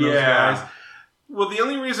Haggard and those Yeah. guys. Well, the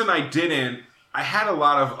only reason I didn't, I had a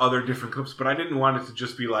lot of other different clips, but I didn't want it to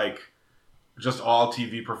just be like just all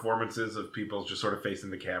TV performances of people just sort of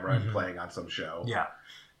facing the camera and playing on some show. Yeah.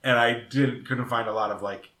 And I couldn't find a lot of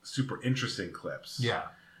like super interesting clips. Yeah.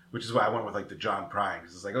 Which is why I went with like the John Prine,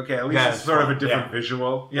 because it's like, okay, at least Yeah, it's sort fun. of a different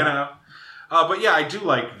visual, you know? But yeah, I do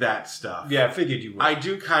like that stuff. Yeah, I figured you would. I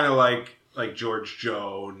do kind of like George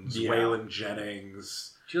Jones, Yeah. Waylon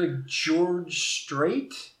Jennings. Do you like George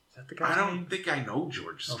Strait? Is that the guy's I don't name? think I know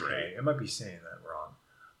George Strait. Okay, I might be saying that wrong.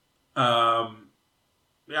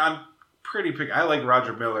 Yeah, I'm pretty picky. I like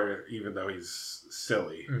Roger Miller, even though he's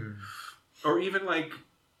silly. Or even like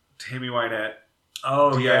Tammy Wynette.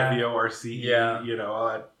 Oh, yeah. DIVORC. Yeah. You know,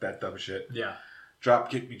 all that dumb shit. Yeah.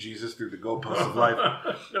 Drop kick me Jesus through the goalposts of life.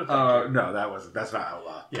 No, that's not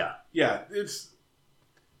outlaw. Yeah. Yeah,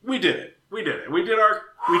 we did it. We did it. We did our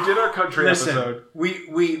country episode.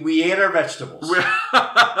 We ate our vegetables.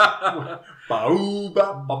 But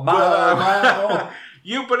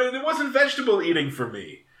it wasn't vegetable eating for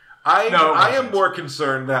me. I am more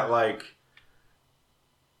concerned that like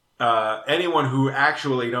anyone who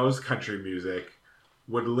actually knows country music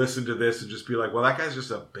would listen to this and just be like, well, that guy's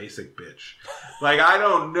just a basic bitch. Like, I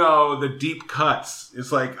don't know the deep cuts.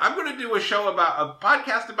 It's like, I'm going to do a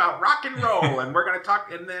podcast about rock and roll, and we're going to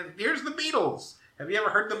talk, and then here's the Beatles. Have you ever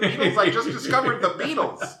heard the Beatles? I just discovered the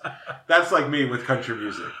Beatles. That's like me with country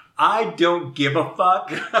music. I don't give a fuck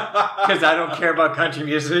because I don't care about country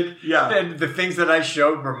music. Yeah. And the things that I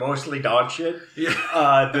showed were mostly dog shit.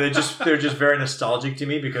 Yeah. They're just very nostalgic to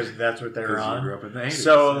me because that's what they're on. You grew up in the 80s.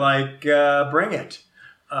 So like, bring it.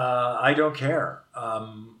 I don't care.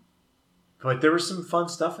 But there was some fun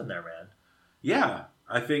stuff in there, man. Yeah.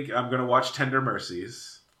 I think I'm going to watch Tender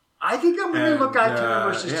Mercies. I think I'm going to look at Tender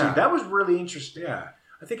Mercies too. That was really interesting. Yeah.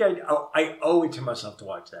 I think I owe it to myself to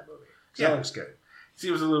watch that movie. Yeah. That looks good.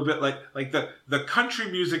 Seems a little bit like the country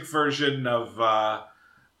music version of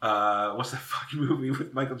what's that fucking movie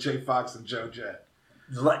with Michael J. Fox and Joe Jett?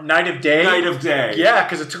 Night of Day? Night of Day. Yeah,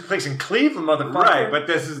 because it took place in Cleveland, motherfucker. Right, but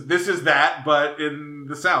this is that, but in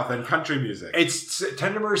the South and country music. It's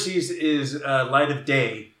Tender Mercies is Light of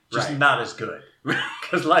Day, just Right. not as good.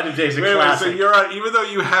 Because Light of Day is a Wait, classic. so you're on, even though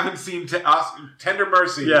you haven't seen Tender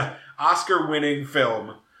Mercies, Yeah. Oscar-winning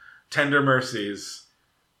film, Tender Mercies,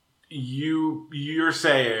 you're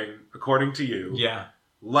saying, according to you, Yeah.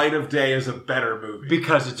 Light of Day is a better movie.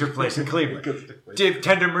 Because it took place in Cleveland. If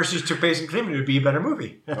Tender Mercies took place in Cleveland, it would be a better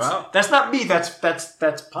movie. That's not me. That's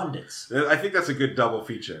pundits. I think that's a good double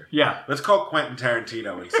feature. Yeah. Let's call Quentin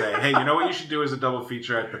Tarantino and say, hey, you know what you should do as a double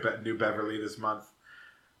feature at the New Beverly this month?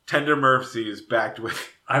 Tender Mercies backed with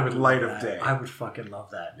Light of Day. I would fucking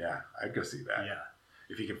love that. Yeah, I'd go see that. Yeah.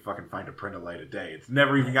 If you can fucking find a print of Light of Day. It's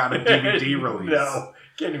never even gotten a DVD release. No,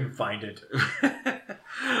 can't even find it.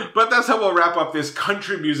 But that's how we'll wrap up this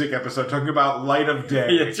country music episode, talking about Light of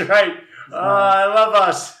Day. That's right. I love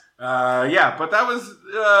us. Yeah, but that was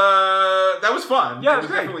fun. Yeah, it was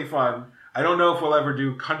great. definitely fun. I don't know if we'll ever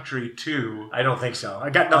do Country 2. I don't think so. I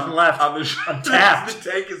got nothing left. On the show. I'm tapped.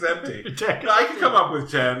 The tank is empty. The tank is I can come up with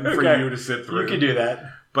 10 for Okay. you to sit through. You can do that.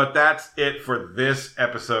 But that's it for this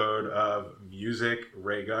episode of Music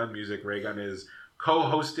Ray Gun. Music Ray Gun is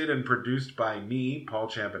co-hosted and produced by me, Paul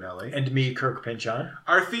Champanelli. And me, Kirk Pinchon.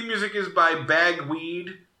 Our theme music is by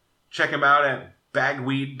Bagweed. Check him out at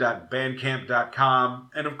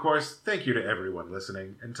bagweed.bandcamp.com. And of course, thank you to everyone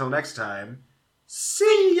listening. Until next time,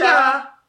 See ya!